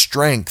live in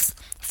strength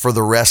for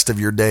the rest of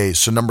your days.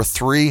 So number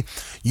 3,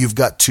 you've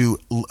got to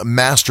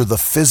master the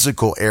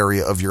physical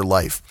area of your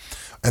life.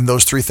 And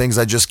those 3 things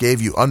I just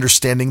gave you: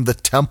 understanding the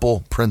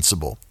temple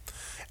principle,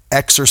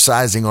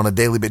 exercising on a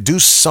daily basis. Do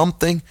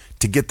something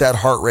to get that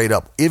heart rate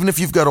up. Even if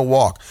you've got to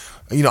walk.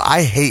 You know,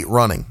 I hate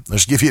running.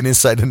 Let's give you an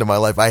insight into my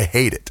life. I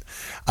hate it.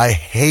 I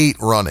hate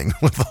running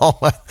with all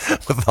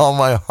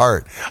my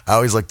heart. I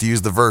always like to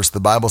use the verse. The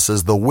Bible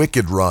says the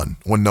wicked run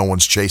when no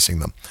one's chasing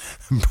them.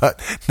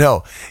 But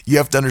no, you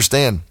have to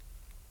understand,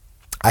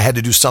 I had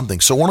to do something.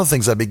 So one of the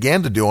things I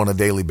began to do on a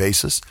daily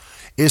basis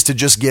is to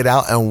just get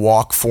out and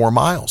walk 4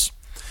 miles.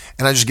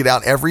 And I just get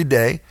out every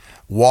day,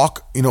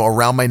 walk,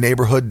 around my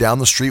neighborhood, down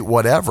the street,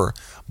 whatever.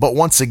 But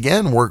once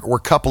again, we're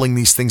coupling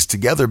these things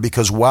together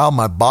because while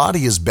my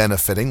body is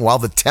benefiting, while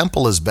the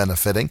temple is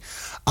benefiting,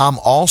 I'm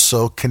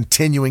also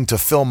continuing to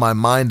fill my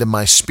mind and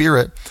my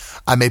spirit.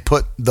 I may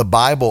put the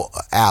Bible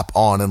app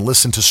on and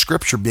listen to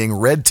scripture being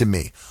read to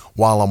me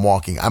while I'm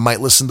walking. I might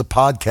listen to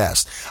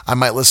podcasts. I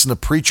might listen to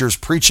preachers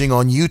preaching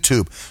on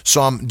YouTube.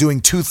 So I'm doing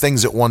 2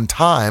 things at one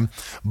time,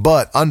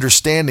 but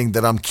understanding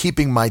that I'm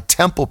keeping my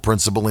temple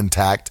principle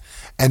intact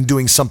and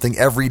doing something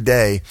every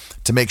day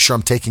to make sure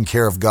I'm taking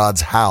care of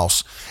God's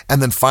house.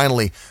 And then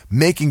finally,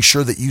 making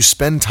sure that you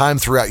spend time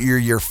throughout your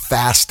year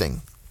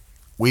fasting.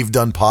 We've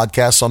done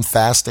podcasts on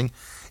fasting.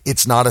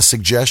 It's not a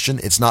suggestion.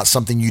 It's not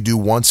something you do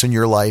once in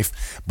your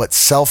life, but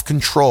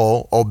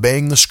self-control,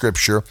 obeying the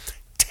scripture,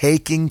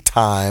 taking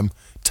time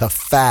to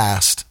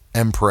fast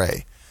and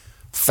pray.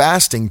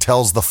 Fasting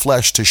tells the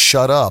flesh to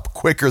shut up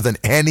quicker than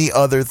any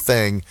other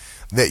thing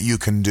that you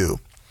can do.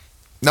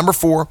 Number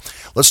 4,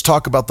 let's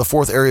talk about the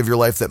 4th area of your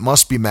life that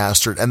must be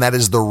mastered, and that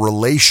is the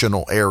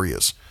relational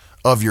areas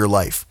of your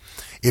life.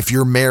 If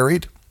you're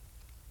married,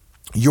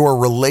 your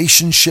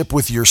relationship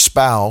with your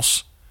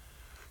spouse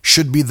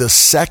should be the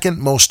second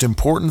most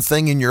important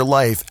thing in your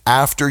life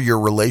after your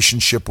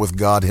relationship with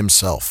God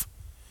himself.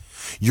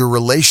 Your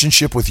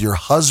relationship with your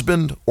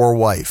husband or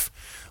wife.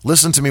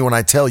 Listen to me when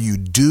I tell you,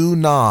 do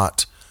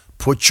not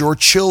put your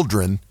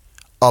children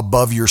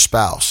above your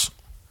spouse.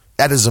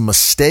 That is a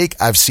mistake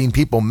I've seen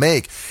people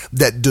make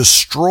that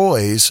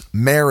destroys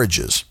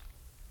marriages.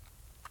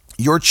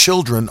 Your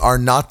children are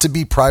not to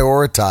be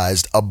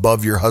prioritized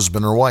above your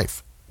husband or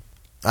wife.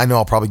 I know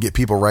I'll probably get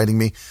people writing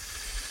me,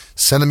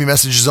 sending me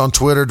messages on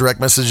Twitter, direct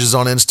messages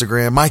on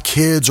Instagram. My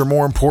kids are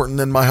more important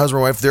than my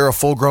husband or wife. They're a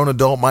full-grown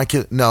adult.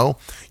 No,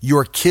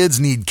 your kids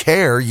need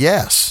care,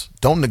 yes.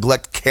 Don't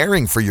neglect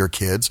caring for your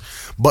kids,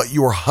 but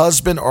your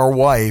husband or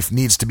wife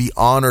needs to be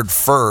honored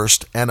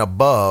first and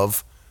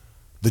above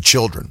the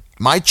children.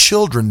 My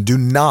children do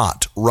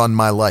not run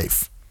my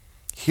life.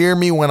 Hear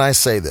me when I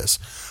say this.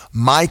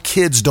 My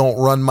kids don't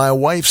run my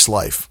wife's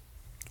life.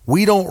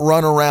 We don't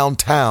run around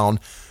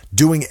town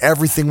doing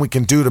everything we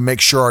can do to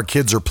make sure our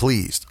kids are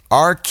pleased.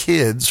 Our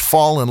kids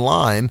fall in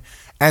line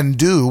and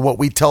do what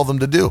we tell them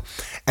to do.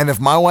 And if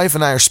my wife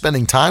and I are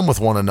spending time with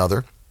one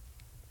another,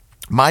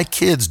 my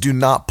kids do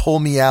not pull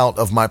me out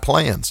of my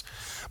plans.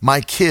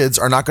 My kids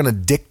are not going to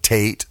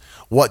dictate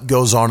what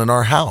goes on in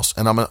our house.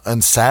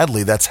 And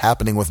sadly, that's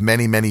happening with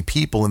many, many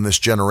people in this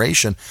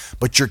generation.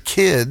 But your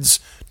kids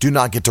do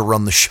not get to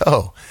run the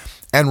show.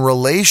 And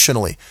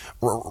relationally,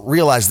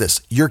 realize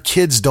this, your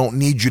kids don't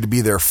need you to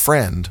be their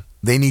friend.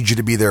 They need you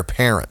to be their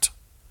parent.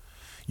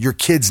 Your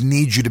kids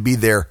need you to be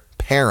their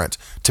parent,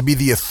 to be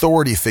the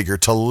authority figure,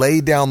 to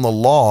lay down the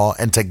law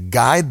and to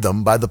guide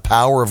them by the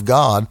power of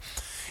God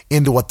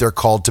into what they're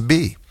called to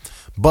be.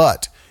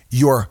 But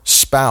your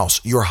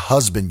spouse, your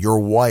husband, your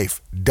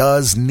wife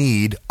does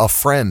need a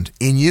friend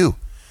in you.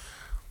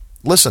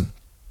 Listen,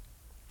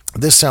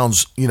 this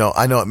sounds,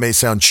 I know it may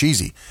sound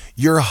cheesy.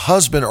 Your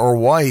husband or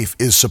wife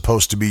is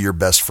supposed to be your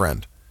best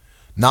friend,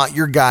 not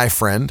your guy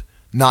friend,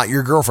 not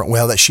your girlfriend.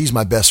 Well, she's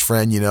my best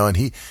friend,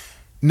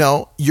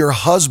 No, your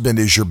husband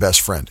is your best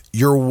friend.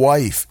 Your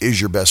wife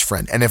is your best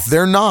friend. And if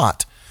they're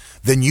not,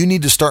 then you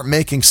need to start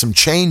making some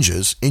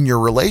changes in your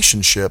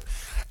relationship.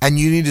 And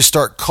you need to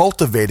start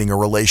cultivating a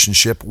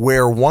relationship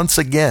where, once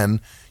again,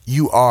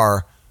 you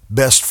are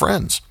best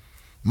friends.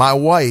 My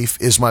wife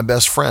is my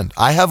best friend.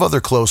 I have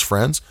other close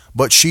friends,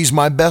 but she's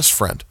my best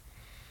friend.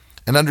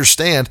 and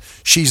understand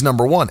she's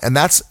number one. And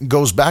that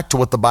goes back to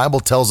what the Bible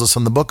tells us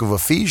in the book of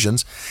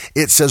Ephesians.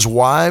 It says,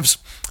 wives,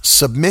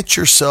 submit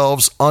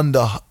yourselves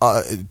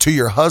to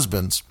your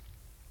husbands.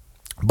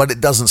 But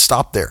it doesn't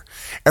stop there.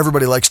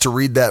 Everybody likes to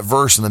read that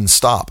verse and then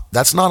stop.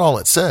 That's not all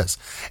it says.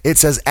 It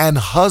says, and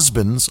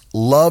husbands,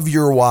 love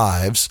your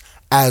wives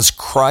as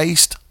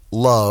Christ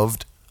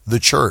loved the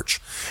church.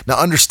 Now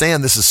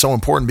understand, this is so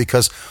important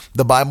because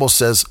the Bible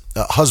says,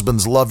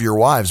 husbands, love your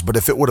wives. But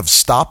if it would have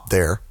stopped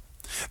there,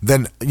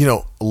 then,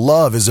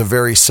 love is a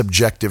very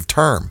subjective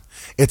term.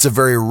 It's a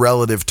very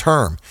relative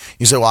term.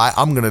 You say, well,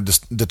 I'm going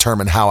to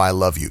determine how I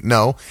love you.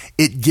 No,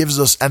 it gives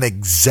us an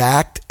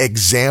exact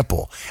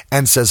example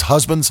and says,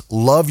 husbands,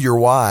 love your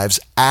wives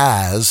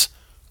as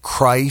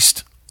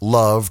Christ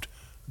loved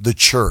the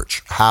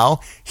church. How?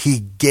 He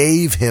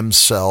gave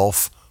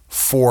himself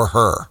for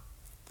her.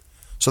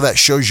 So that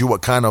shows you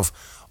what kind of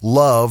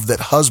love that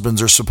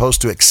husbands are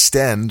supposed to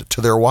extend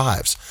to their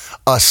wives.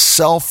 A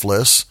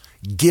selfless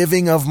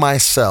giving of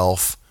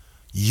myself,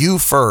 you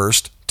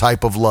first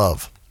type of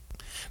love.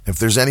 If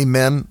there's any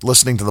men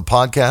listening to the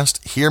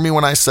podcast, hear me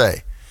when I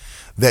say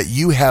that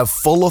you have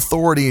full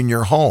authority in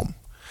your home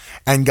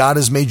and God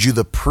has made you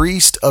the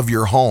priest of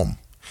your home,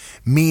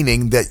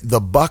 meaning that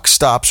the buck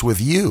stops with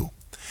you.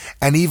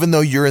 And even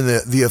though you're in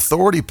the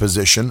authority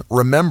position,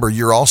 remember,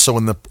 you're also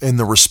in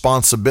the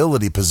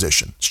responsibility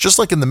position. It's just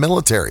like in the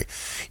military.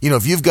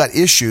 If you've got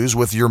issues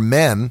with your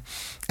men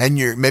and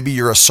maybe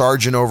you're a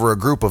sergeant over a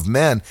group of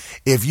men,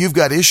 if you've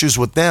got issues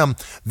with them,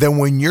 then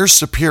when your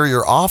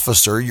superior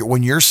officer,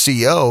 when your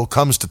CO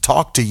comes to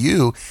talk to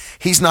you,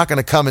 he's not going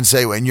to come and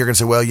say, and you're going to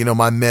say, well,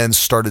 my men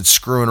started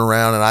screwing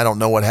around and I don't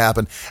know what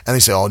happened. And they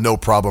say, oh, no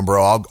problem,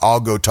 bro. I'll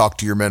go talk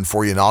to your men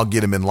for you and I'll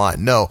get them in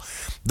line. No,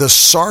 the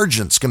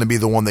sergeant's going to be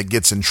the one that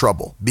gets in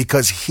trouble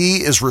because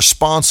he is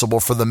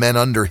responsible for the men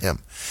under him.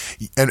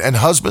 And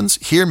husbands,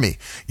 hear me.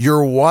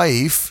 Your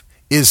wife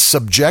is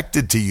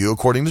subjected to you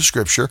according to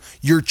Scripture.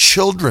 Your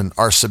children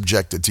are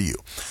subjected to you.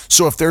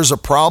 So if there's a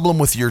problem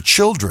with your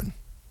children,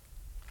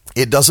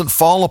 it doesn't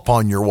fall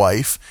upon your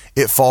wife.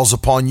 It falls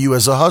upon you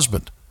as a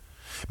husband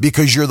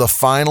because you're the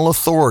final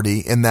authority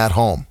in that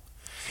home.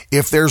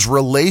 If there's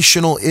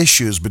relational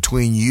issues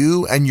between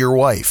you and your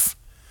wife,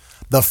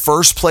 the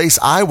first place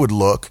I would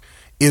look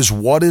is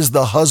what is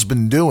the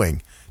husband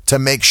doing to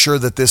make sure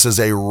that this is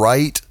a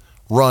right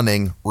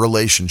running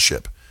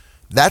relationship.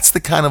 That's the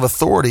kind of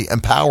authority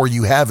and power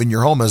you have in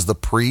your home as the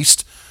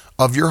priest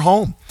of your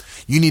home.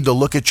 You need to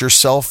look at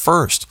yourself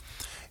first.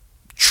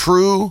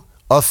 True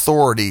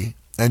authority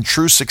and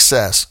true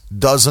success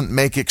doesn't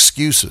make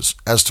excuses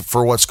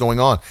for what's going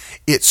on.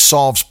 It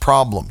solves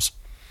problems.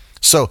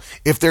 So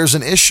if there's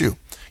an issue,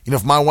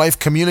 if my wife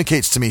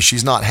communicates to me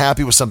she's not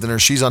happy with something or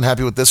she's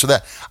unhappy with this or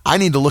that, I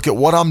need to look at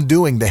what I'm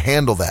doing to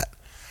handle that.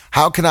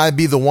 How can I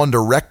be the one to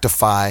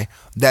rectify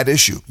that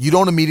issue? You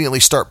don't immediately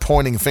start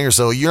pointing fingers.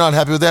 So you're not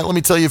happy with that? Let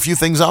me tell you a few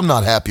things I'm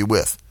not happy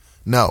with.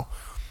 No.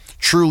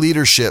 True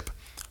leadership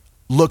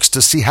looks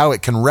to see how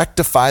it can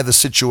rectify the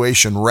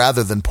situation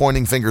rather than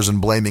pointing fingers and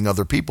blaming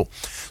other people.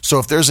 So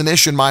if there's an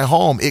issue in my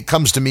home, it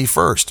comes to me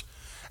first.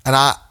 And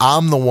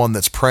I'm the one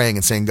that's praying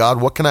and saying, God,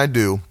 what can I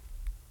do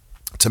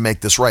to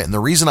make this right? And the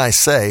reason I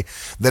say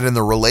that in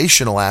the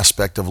relational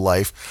aspect of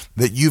life,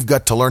 that you've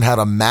got to learn how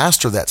to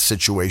master that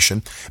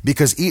situation,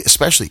 because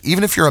especially,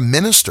 even if you're a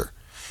minister,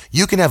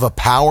 you can have a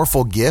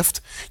powerful gift,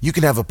 you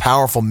can have a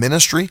powerful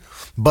ministry,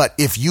 but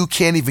if you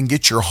can't even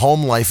get your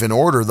home life in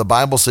order, the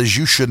Bible says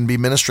you shouldn't be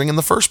ministering in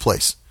the first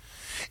place.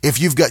 If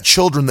you've got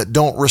children that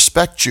don't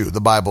respect you, the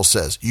Bible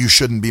says you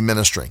shouldn't be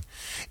ministering.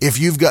 If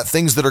you've got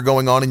things that are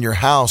going on in your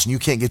house and you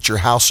can't get your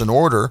house in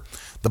order,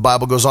 the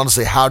Bible goes on to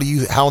say, how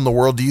in the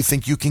world do you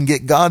think you can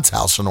get God's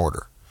house in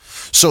order?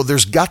 So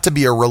there's got to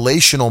be a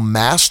relational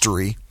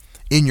mastery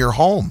in your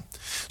home.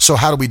 So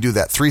how do we do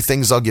that? 3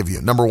 things I'll give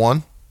you. Number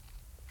 1,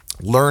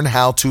 learn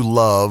how to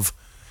love.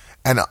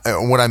 And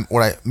what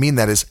I mean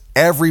that is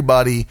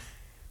everybody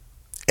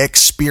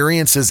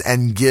experiences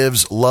and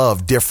gives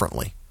love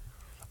differently.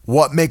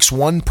 What makes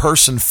one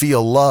person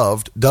feel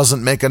loved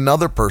doesn't make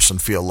another person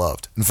feel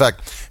loved. In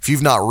fact, if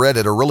you've not read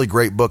it, a really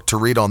great book to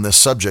read on this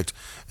subject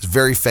is a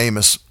very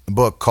famous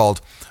book called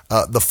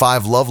The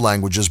 5 Love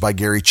Languages by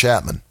Gary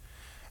Chapman.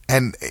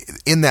 And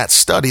in that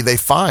study, they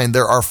find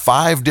there are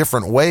 5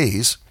 different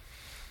ways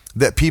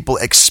that people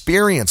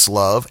experience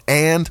love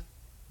and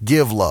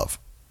give love.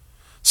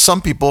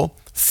 Some people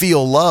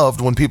feel loved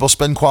when people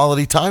spend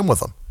quality time with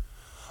them.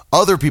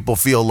 Other people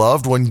feel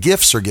loved when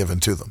gifts are given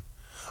to them.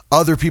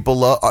 Other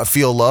people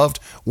feel loved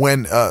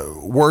when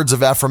words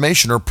of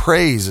affirmation or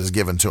praise is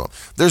given to them.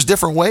 There's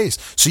different ways.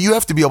 So you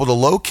have to be able to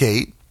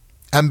locate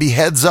and be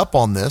heads up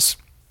on this,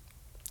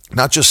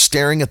 not just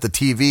staring at the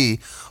TV,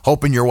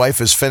 hoping your wife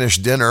has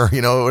finished dinner,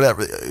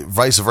 whatever,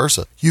 vice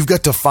versa. You've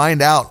got to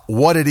find out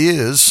what it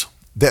is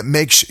that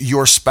makes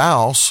your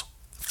spouse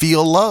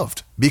feel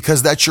loved,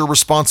 because that's your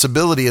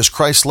responsibility as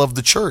Christ loved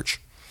the church.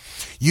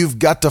 You've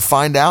got to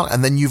find out,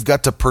 and then you've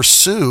got to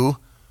pursue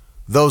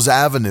those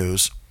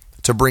avenues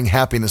to bring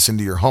happiness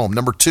into your home.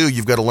 Number 2,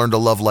 you've got to learn to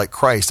love like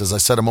Christ. As I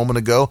said a moment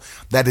ago,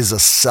 that is a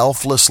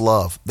selfless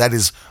love. That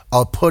is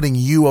a putting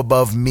you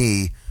above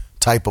me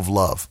type of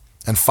love.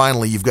 And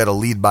finally, you've got to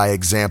lead by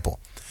example.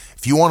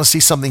 If you want to see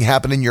something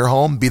happen in your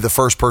home, be the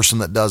first person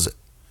that does it.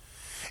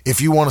 If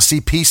you want to see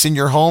peace in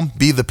your home,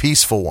 be the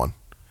peaceful one.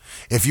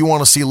 If you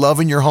want to see love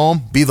in your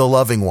home, be the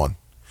loving one.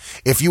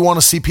 If you want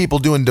to see people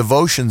doing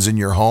devotions in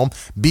your home,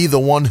 be the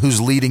one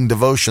who's leading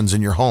devotions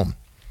in your home.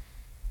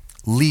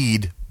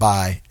 Lead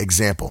by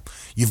example.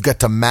 You've got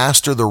to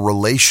master the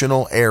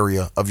relational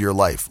area of your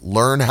life.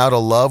 Learn how to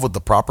love with the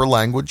proper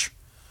language.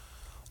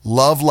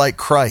 Love like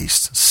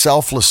Christ,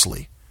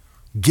 selflessly,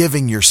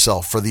 giving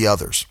yourself for the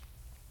others.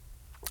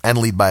 And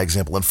lead by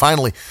example. And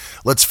finally,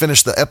 let's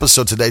finish the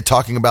episode today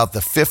talking about the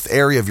 5th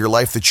area of your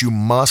life that you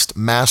must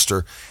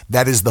master.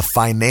 That is the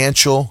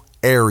financial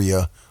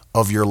area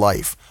of your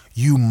life.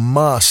 You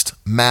must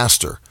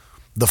master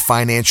the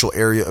financial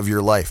area of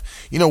your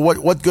life. You know,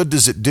 what good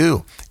does it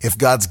do if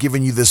God's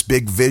given you this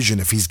big vision,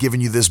 if he's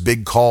given you this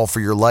big call for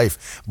your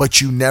life, but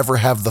you never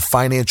have the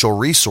financial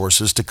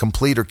resources to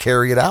complete or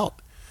carry it out?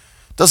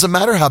 Doesn't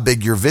matter how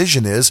big your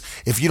vision is.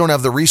 If you don't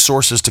have the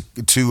resources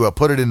to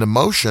put it into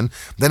motion,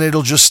 then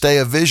it'll just stay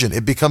a vision.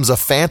 It becomes a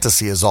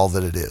fantasy is all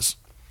that it is.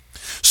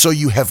 So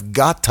you have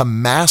got to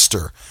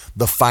master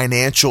the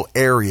financial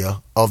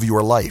area of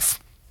your life.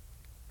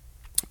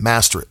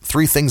 Master it.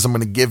 3 things I'm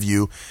going to give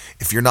you.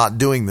 If you're not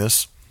doing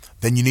this,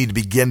 then you need to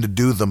begin to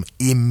do them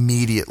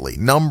immediately.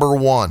 Number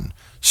 1,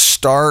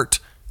 start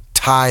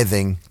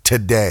tithing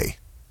today.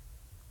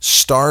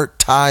 Start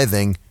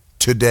tithing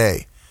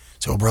today.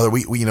 So, brother,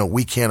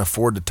 we can't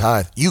afford to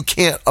tithe. You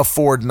can't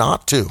afford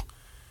not to.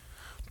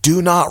 Do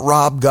not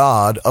rob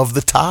God of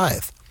the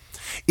tithe.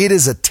 It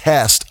is a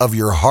test of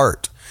your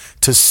heart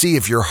to see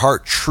if your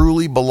heart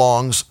truly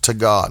belongs to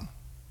God.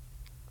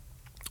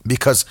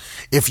 Because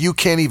if you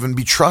can't even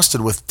be trusted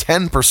with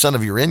 10%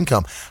 of your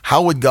income,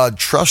 how would God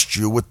trust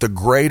you with the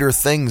greater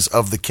things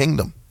of the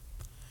kingdom?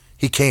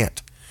 He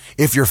can't.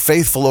 If you're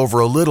faithful over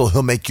a little,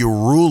 he'll make you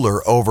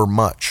ruler over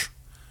much.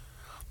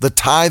 The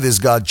tithe is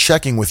God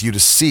checking with you to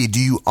see, do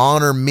you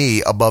honor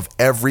me above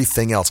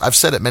everything else? I've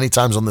said it many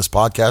times on this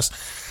podcast.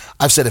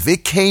 I've said if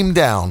it came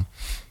down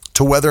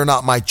to whether or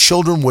not my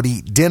children would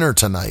eat dinner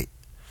tonight,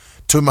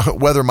 to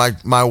whether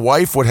my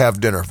wife would have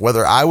dinner,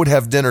 whether I would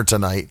have dinner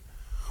tonight,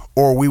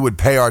 or we would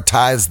pay our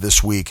tithes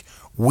this week,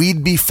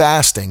 we'd be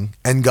fasting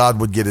and God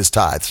would get his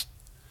tithes.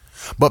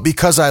 But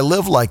because I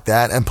live like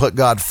that and put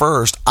God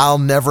first, I'll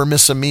never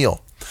miss a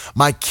meal.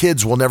 My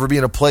kids will never be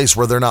in a place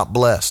where they're not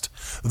blessed.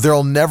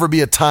 There'll never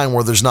be a time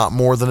where there's not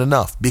more than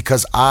enough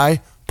because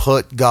I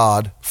put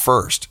God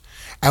first.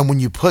 And when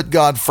you put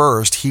God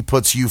first, he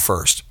puts you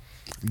first.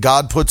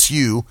 God puts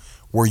you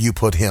where you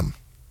put him.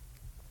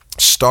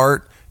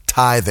 Start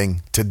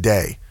tithing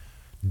today.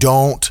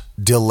 Don't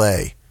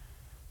delay.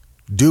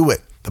 Do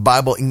it. The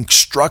Bible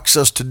instructs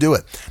us to do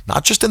it.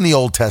 Not just in the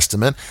Old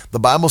Testament. The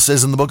Bible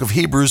says in the book of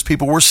Hebrews,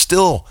 people were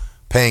still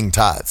paying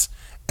tithes.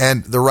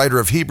 And the writer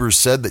of Hebrews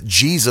said that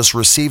Jesus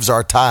receives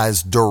our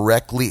tithes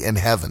directly in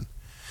heaven.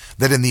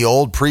 That in the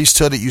old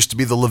priesthood, it used to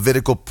be the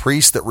Levitical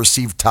priest that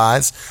received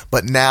tithes.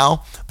 But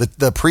now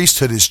the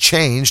priesthood is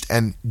changed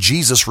and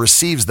Jesus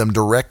receives them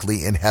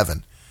directly in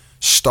heaven.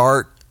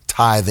 Start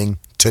tithing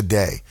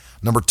today.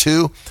 Number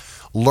 2,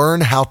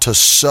 learn how to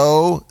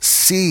sow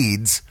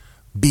seeds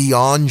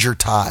beyond your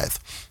tithe.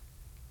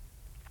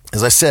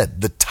 As I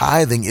said, the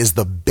tithing is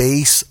the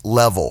base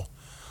level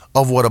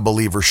of what a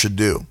believer should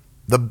do.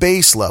 The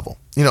base level.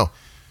 You know,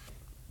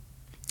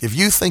 if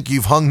you think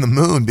you've hung the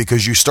moon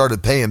because you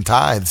started paying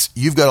tithes,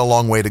 you've got a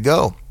long way to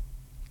go.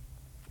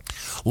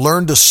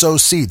 Learn to sow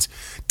seeds.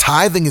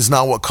 Tithing is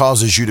not what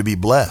causes you to be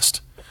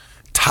blessed.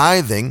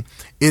 Tithing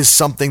is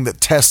something that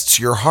tests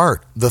your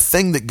heart. The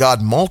thing that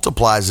God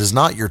multiplies is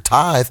not your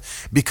tithe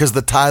because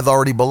the tithe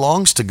already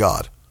belongs to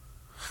God.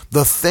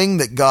 The thing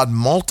that God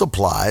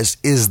multiplies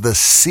is the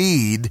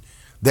seed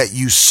that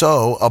you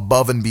sow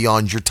above and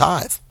beyond your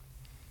tithe.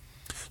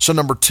 So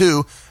number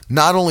 2,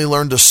 not only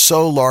learn to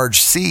sow large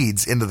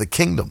seeds into the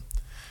kingdom,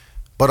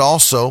 but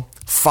also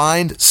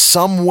find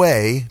some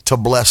way to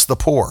bless the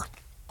poor.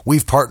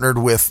 We've partnered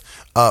with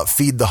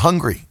Feed the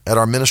Hungry at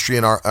our ministry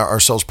and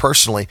ourselves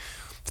personally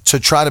to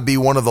try to be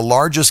one of the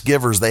largest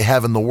givers they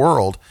have in the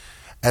world,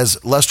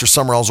 as Lester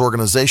Sumrall's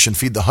organization,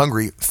 Feed the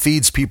Hungry,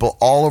 feeds people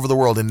all over the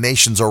world in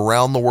nations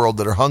around the world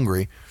that are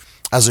hungry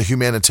as a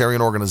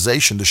humanitarian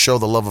organization to show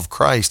the love of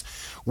Christ.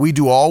 We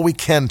do all we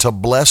can to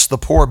bless the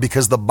poor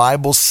because the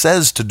Bible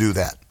says to do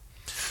that.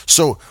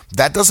 So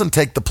that doesn't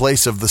take the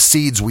place of the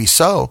seeds we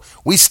sow.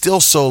 We still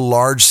sow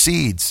large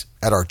seeds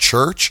at our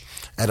church,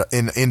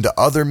 into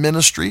other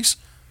ministries.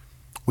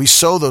 We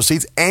sow those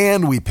seeds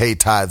and we pay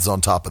tithes on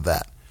top of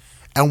that.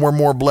 And we're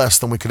more blessed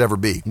than we could ever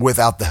be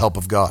without the help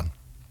of God.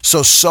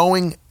 So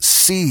sowing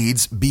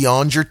seeds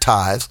beyond your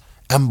tithes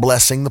and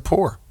blessing the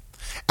poor.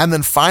 And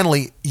then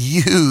finally,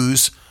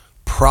 use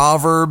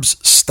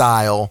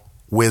Proverbs-style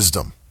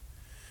wisdom.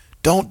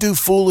 Don't do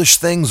foolish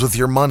things with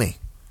your money.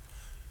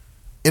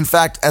 In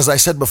fact, as I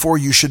said before,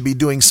 you should be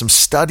doing some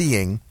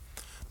studying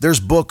There's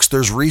books,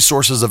 there's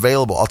resources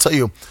available. I'll tell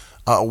you,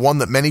 one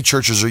that many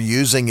churches are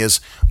using is,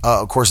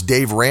 of course,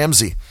 Dave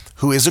Ramsey,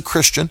 who is a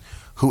Christian,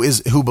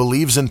 who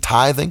believes in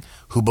tithing,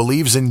 who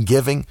believes in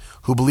giving,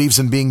 who believes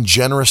in being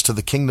generous to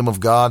the kingdom of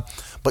God,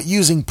 but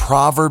using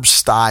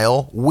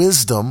Proverbs-style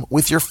wisdom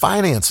with your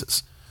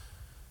finances.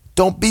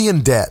 Don't be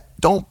in debt.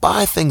 Don't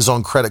buy things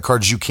on credit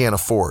cards you can't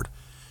afford.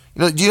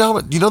 Do you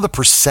know the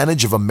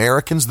percentage of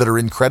Americans that are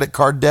in credit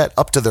card debt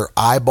up to their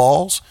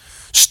eyeballs?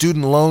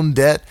 Student loan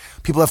debt.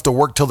 People have to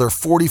work till they're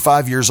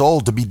 45 years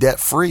old to be debt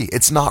free.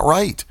 It's not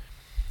right.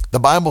 The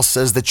Bible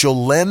says that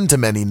you'll lend to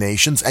many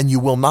nations and you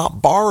will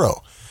not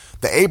borrow.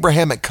 The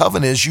Abrahamic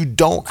covenant is you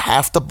don't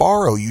have to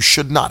borrow. You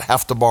should not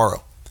have to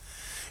borrow.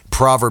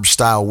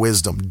 Proverbs-style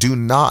wisdom. Do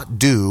not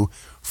do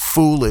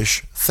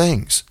foolish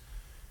things.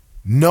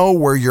 Know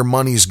where your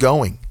money's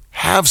going.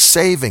 Have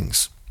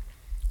savings.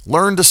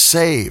 Learn to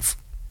save.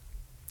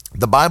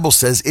 The Bible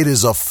says it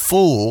is a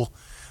fool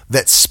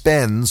that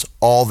spends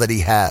all that he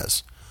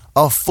has.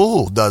 A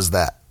fool does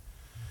that.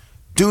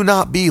 Do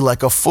not be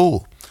like a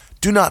fool.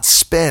 Do not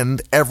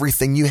spend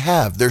everything you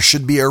have. There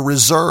should be a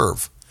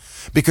reserve.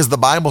 Because the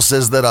Bible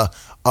says that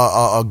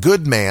a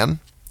good man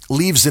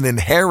leaves an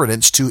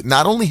inheritance to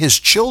not only his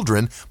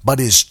children, but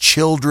his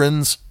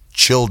children's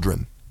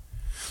children.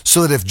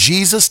 So that if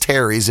Jesus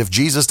tarries, if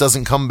Jesus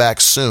doesn't come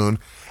back soon,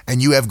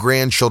 and you have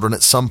grandchildren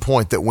at some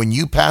point, that when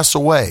you pass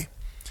away,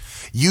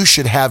 you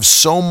should have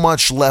so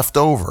much left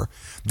over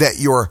that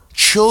your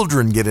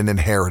children get an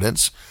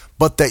inheritance,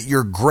 but that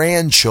your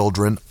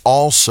grandchildren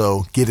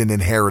also get an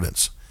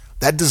inheritance.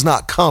 That does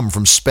not come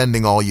from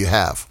spending all you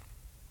have.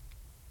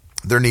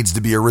 There needs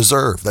to be a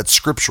reserve. That's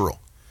scriptural.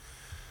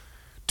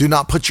 Do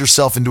not put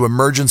yourself into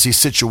emergency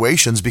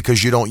situations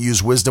because you don't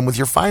use wisdom with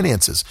your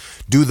finances.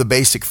 Do the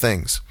basic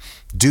things.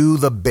 Do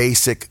the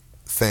basic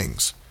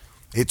things.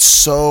 It's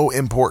so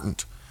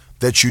important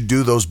that you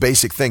do those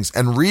basic things.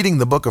 And reading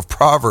the book of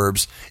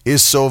Proverbs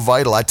is so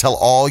vital. I tell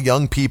all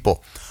young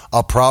people,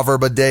 a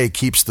proverb a day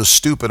keeps the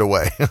stupid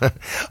away.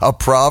 A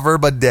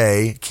proverb a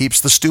day keeps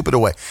the stupid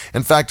away.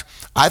 In fact,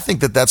 I think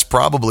that's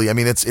probably,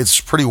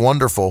 it's pretty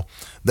wonderful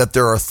that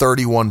there are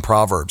 31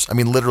 proverbs.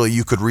 Literally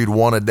you could read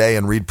one a day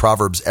and read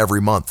Proverbs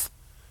every month.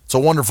 It's a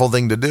wonderful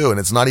thing to do. And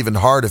it's not even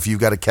hard if you've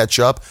got to catch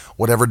up.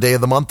 Whatever day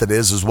of the month it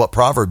is what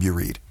proverb you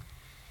read.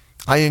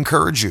 I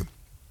encourage you,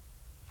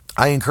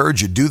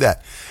 do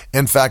that.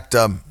 In fact,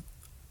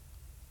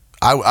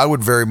 I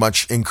would very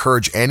much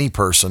encourage any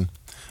person.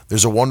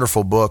 There's a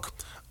wonderful book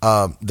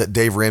that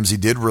Dave Ramsey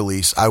did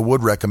release. I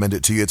would recommend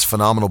it to you. It's a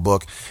phenomenal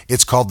book.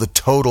 It's called The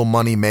Total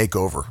Money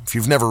Makeover. If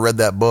you've never read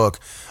that book,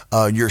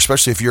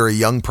 especially if you're a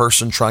young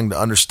person trying to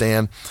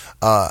understand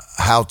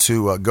how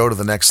to go to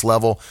the next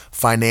level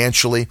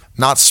financially,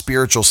 not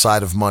spiritual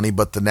side of money,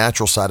 but the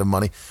natural side of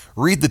money,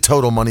 read The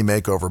Total Money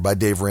Makeover by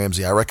Dave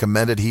Ramsey. I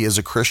recommend it. He is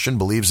a Christian,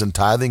 believes in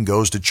tithing,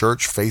 goes to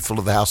church, faithful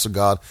to the house of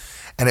God,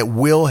 and it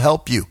will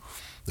help you.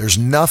 There's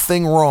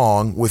nothing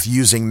wrong with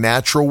using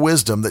natural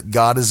wisdom that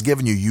God has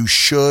given you. You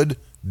should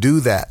do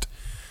that.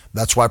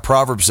 That's why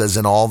Proverbs says,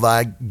 in all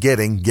thy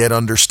getting, get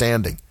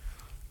understanding.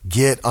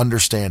 Get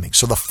understanding.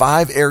 So the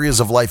 5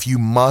 areas of life you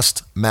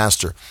must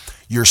master.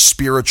 Your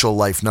spiritual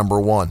life, number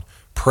 1.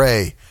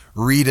 Pray,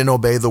 read and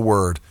obey the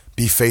word.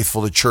 Be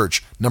faithful to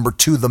church. Number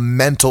 2, the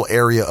mental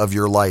area of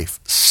your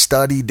life.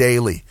 Study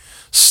daily.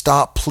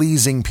 Stop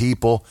pleasing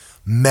people.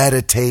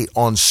 Meditate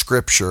on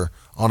scripture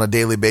on a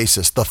daily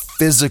basis. The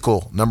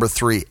physical, number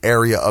 3,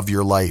 area of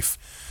your life.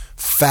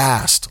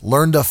 Fast.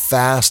 Learn to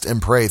fast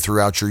and pray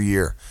throughout your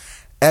year.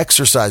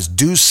 Exercise.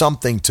 Do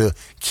something to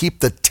keep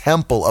the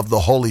temple of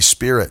the Holy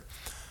Spirit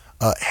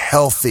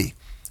healthy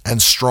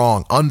and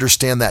strong.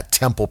 Understand that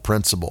temple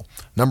principle.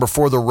 Number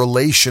 4, the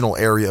relational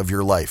area of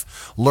your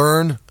life.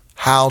 Learn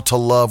how to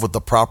love with the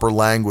proper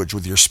language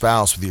with your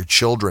spouse, with your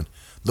children,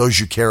 those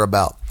you care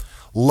about.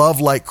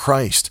 Love like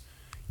Christ.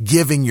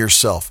 Giving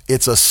yourself.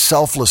 It's a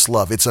selfless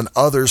love. It's an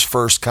others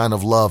first kind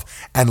of love,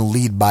 and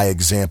lead by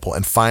example.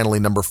 And finally,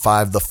 number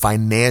 5, the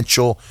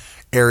financial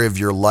area of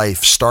your life.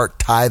 Start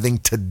tithing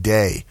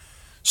today.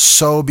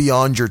 Sow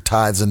beyond your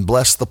tithes and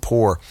bless the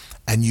poor,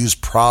 and use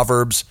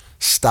Proverbs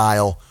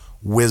style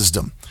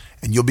wisdom.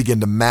 And you'll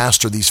begin to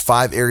master these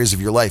 5 areas of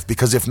your life.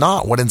 Because if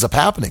not, what ends up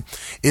happening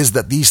is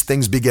that these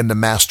things begin to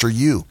master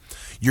you.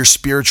 Your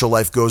spiritual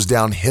life goes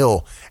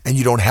downhill and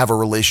you don't have a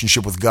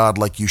relationship with God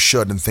like you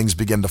should, and things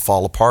begin to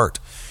fall apart.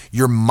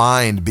 Your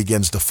mind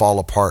begins to fall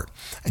apart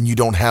and you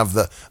don't have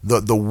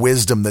the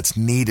wisdom that's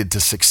needed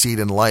to succeed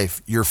in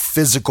life. Your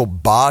physical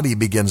body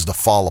begins to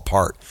fall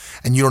apart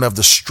and you don't have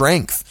the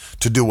strength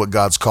to do what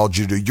God's called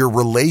you to do. Your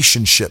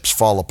relationships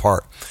fall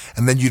apart,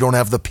 and then you don't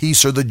have the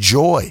peace or the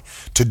joy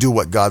to do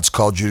what God's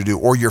called you to do.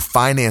 Or your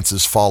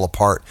finances fall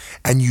apart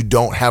and you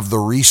don't have the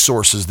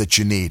resources that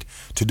you need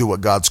to do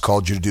what God's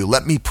called you to do.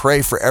 Let me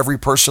pray for every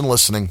person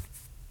listening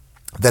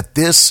that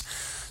this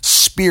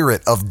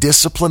spirit of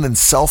discipline and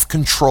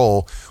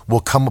self-control will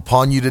come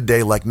upon you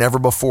today like never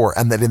before,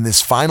 and that in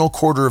this final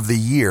quarter of the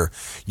year,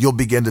 you'll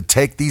begin to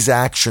take these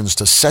actions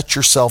to set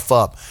yourself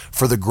up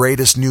for the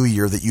greatest new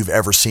year that you've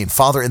ever seen.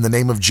 Father, in the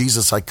name of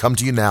Jesus, I come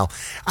to you now.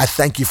 I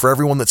thank you for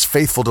everyone that's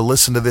faithful to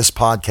listen to this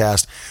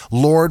podcast.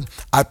 Lord,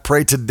 I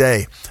pray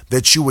today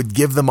that you would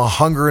give them a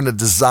hunger and a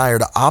desire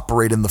to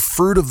operate in the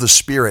fruit of the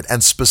Spirit,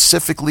 and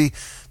specifically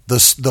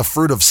the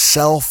fruit of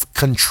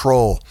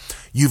self-control.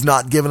 You've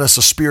not given us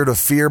a spirit of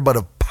fear, but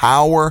of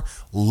power,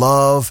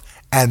 love,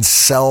 and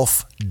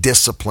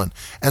self-discipline.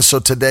 And so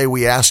today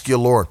we ask you,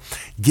 Lord,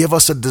 give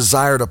us a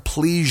desire to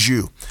please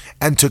you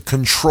and to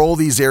control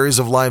these areas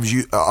of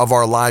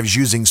our lives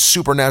using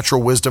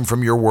supernatural wisdom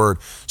from your word,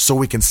 so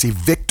we can see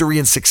victory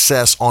and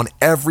success on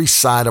every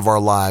side of our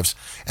lives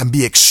and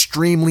be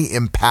extremely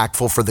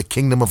impactful for the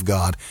kingdom of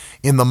God.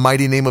 In the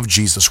mighty name of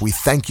Jesus, we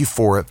thank you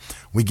for it.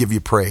 We give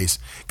you praise.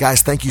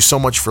 Guys, thank you so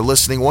much for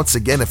listening. Once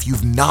again, if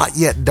you've not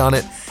yet done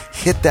it,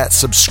 hit that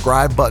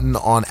subscribe button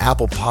on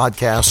Apple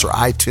Podcasts or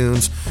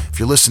iTunes. If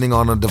you're listening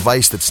on a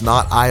device that's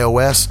not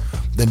iOS,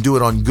 then do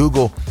it on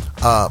Google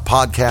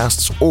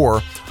Podcasts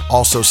or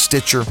also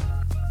Stitcher.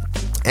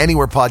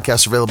 Anywhere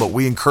podcasts are available,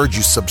 we encourage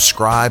you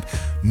subscribe.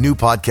 New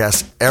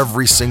podcasts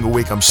every single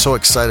week. I'm so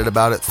excited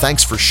about it.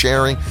 Thanks for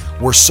sharing.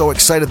 We're so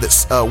excited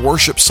that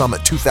Worship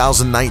Summit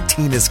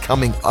 2019 is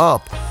coming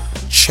up.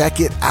 Check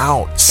it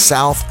out,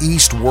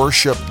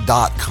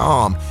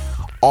 southeastworship.com.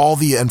 All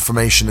the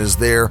information is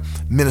there.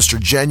 Minister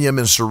Jenya,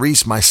 Minister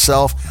Reese,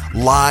 myself,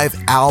 live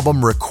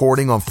album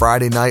recording on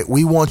Friday night.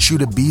 We want you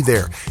to be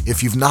there.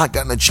 If you've not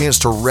gotten a chance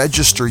to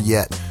register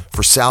yet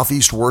for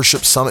Southeast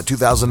Worship Summit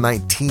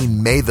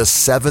 2019, May the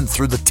 7th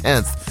through the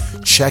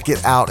 10th, check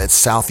it out at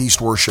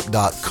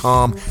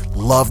southeastworship.com.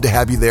 Love to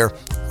have you there.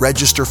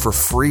 Register for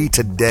free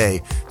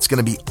today. It's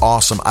going to be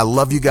awesome. I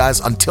love you guys.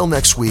 Until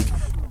next week,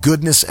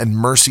 goodness and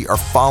mercy are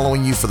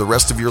following you for the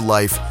rest of your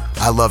life.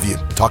 I love you.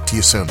 Talk to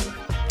you soon.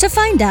 To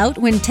find out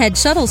when Ted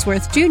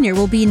Shuttlesworth Jr.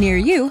 will be near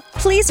you,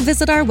 please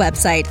visit our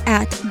website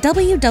at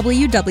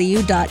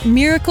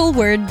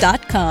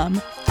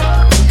www.miracleword.com.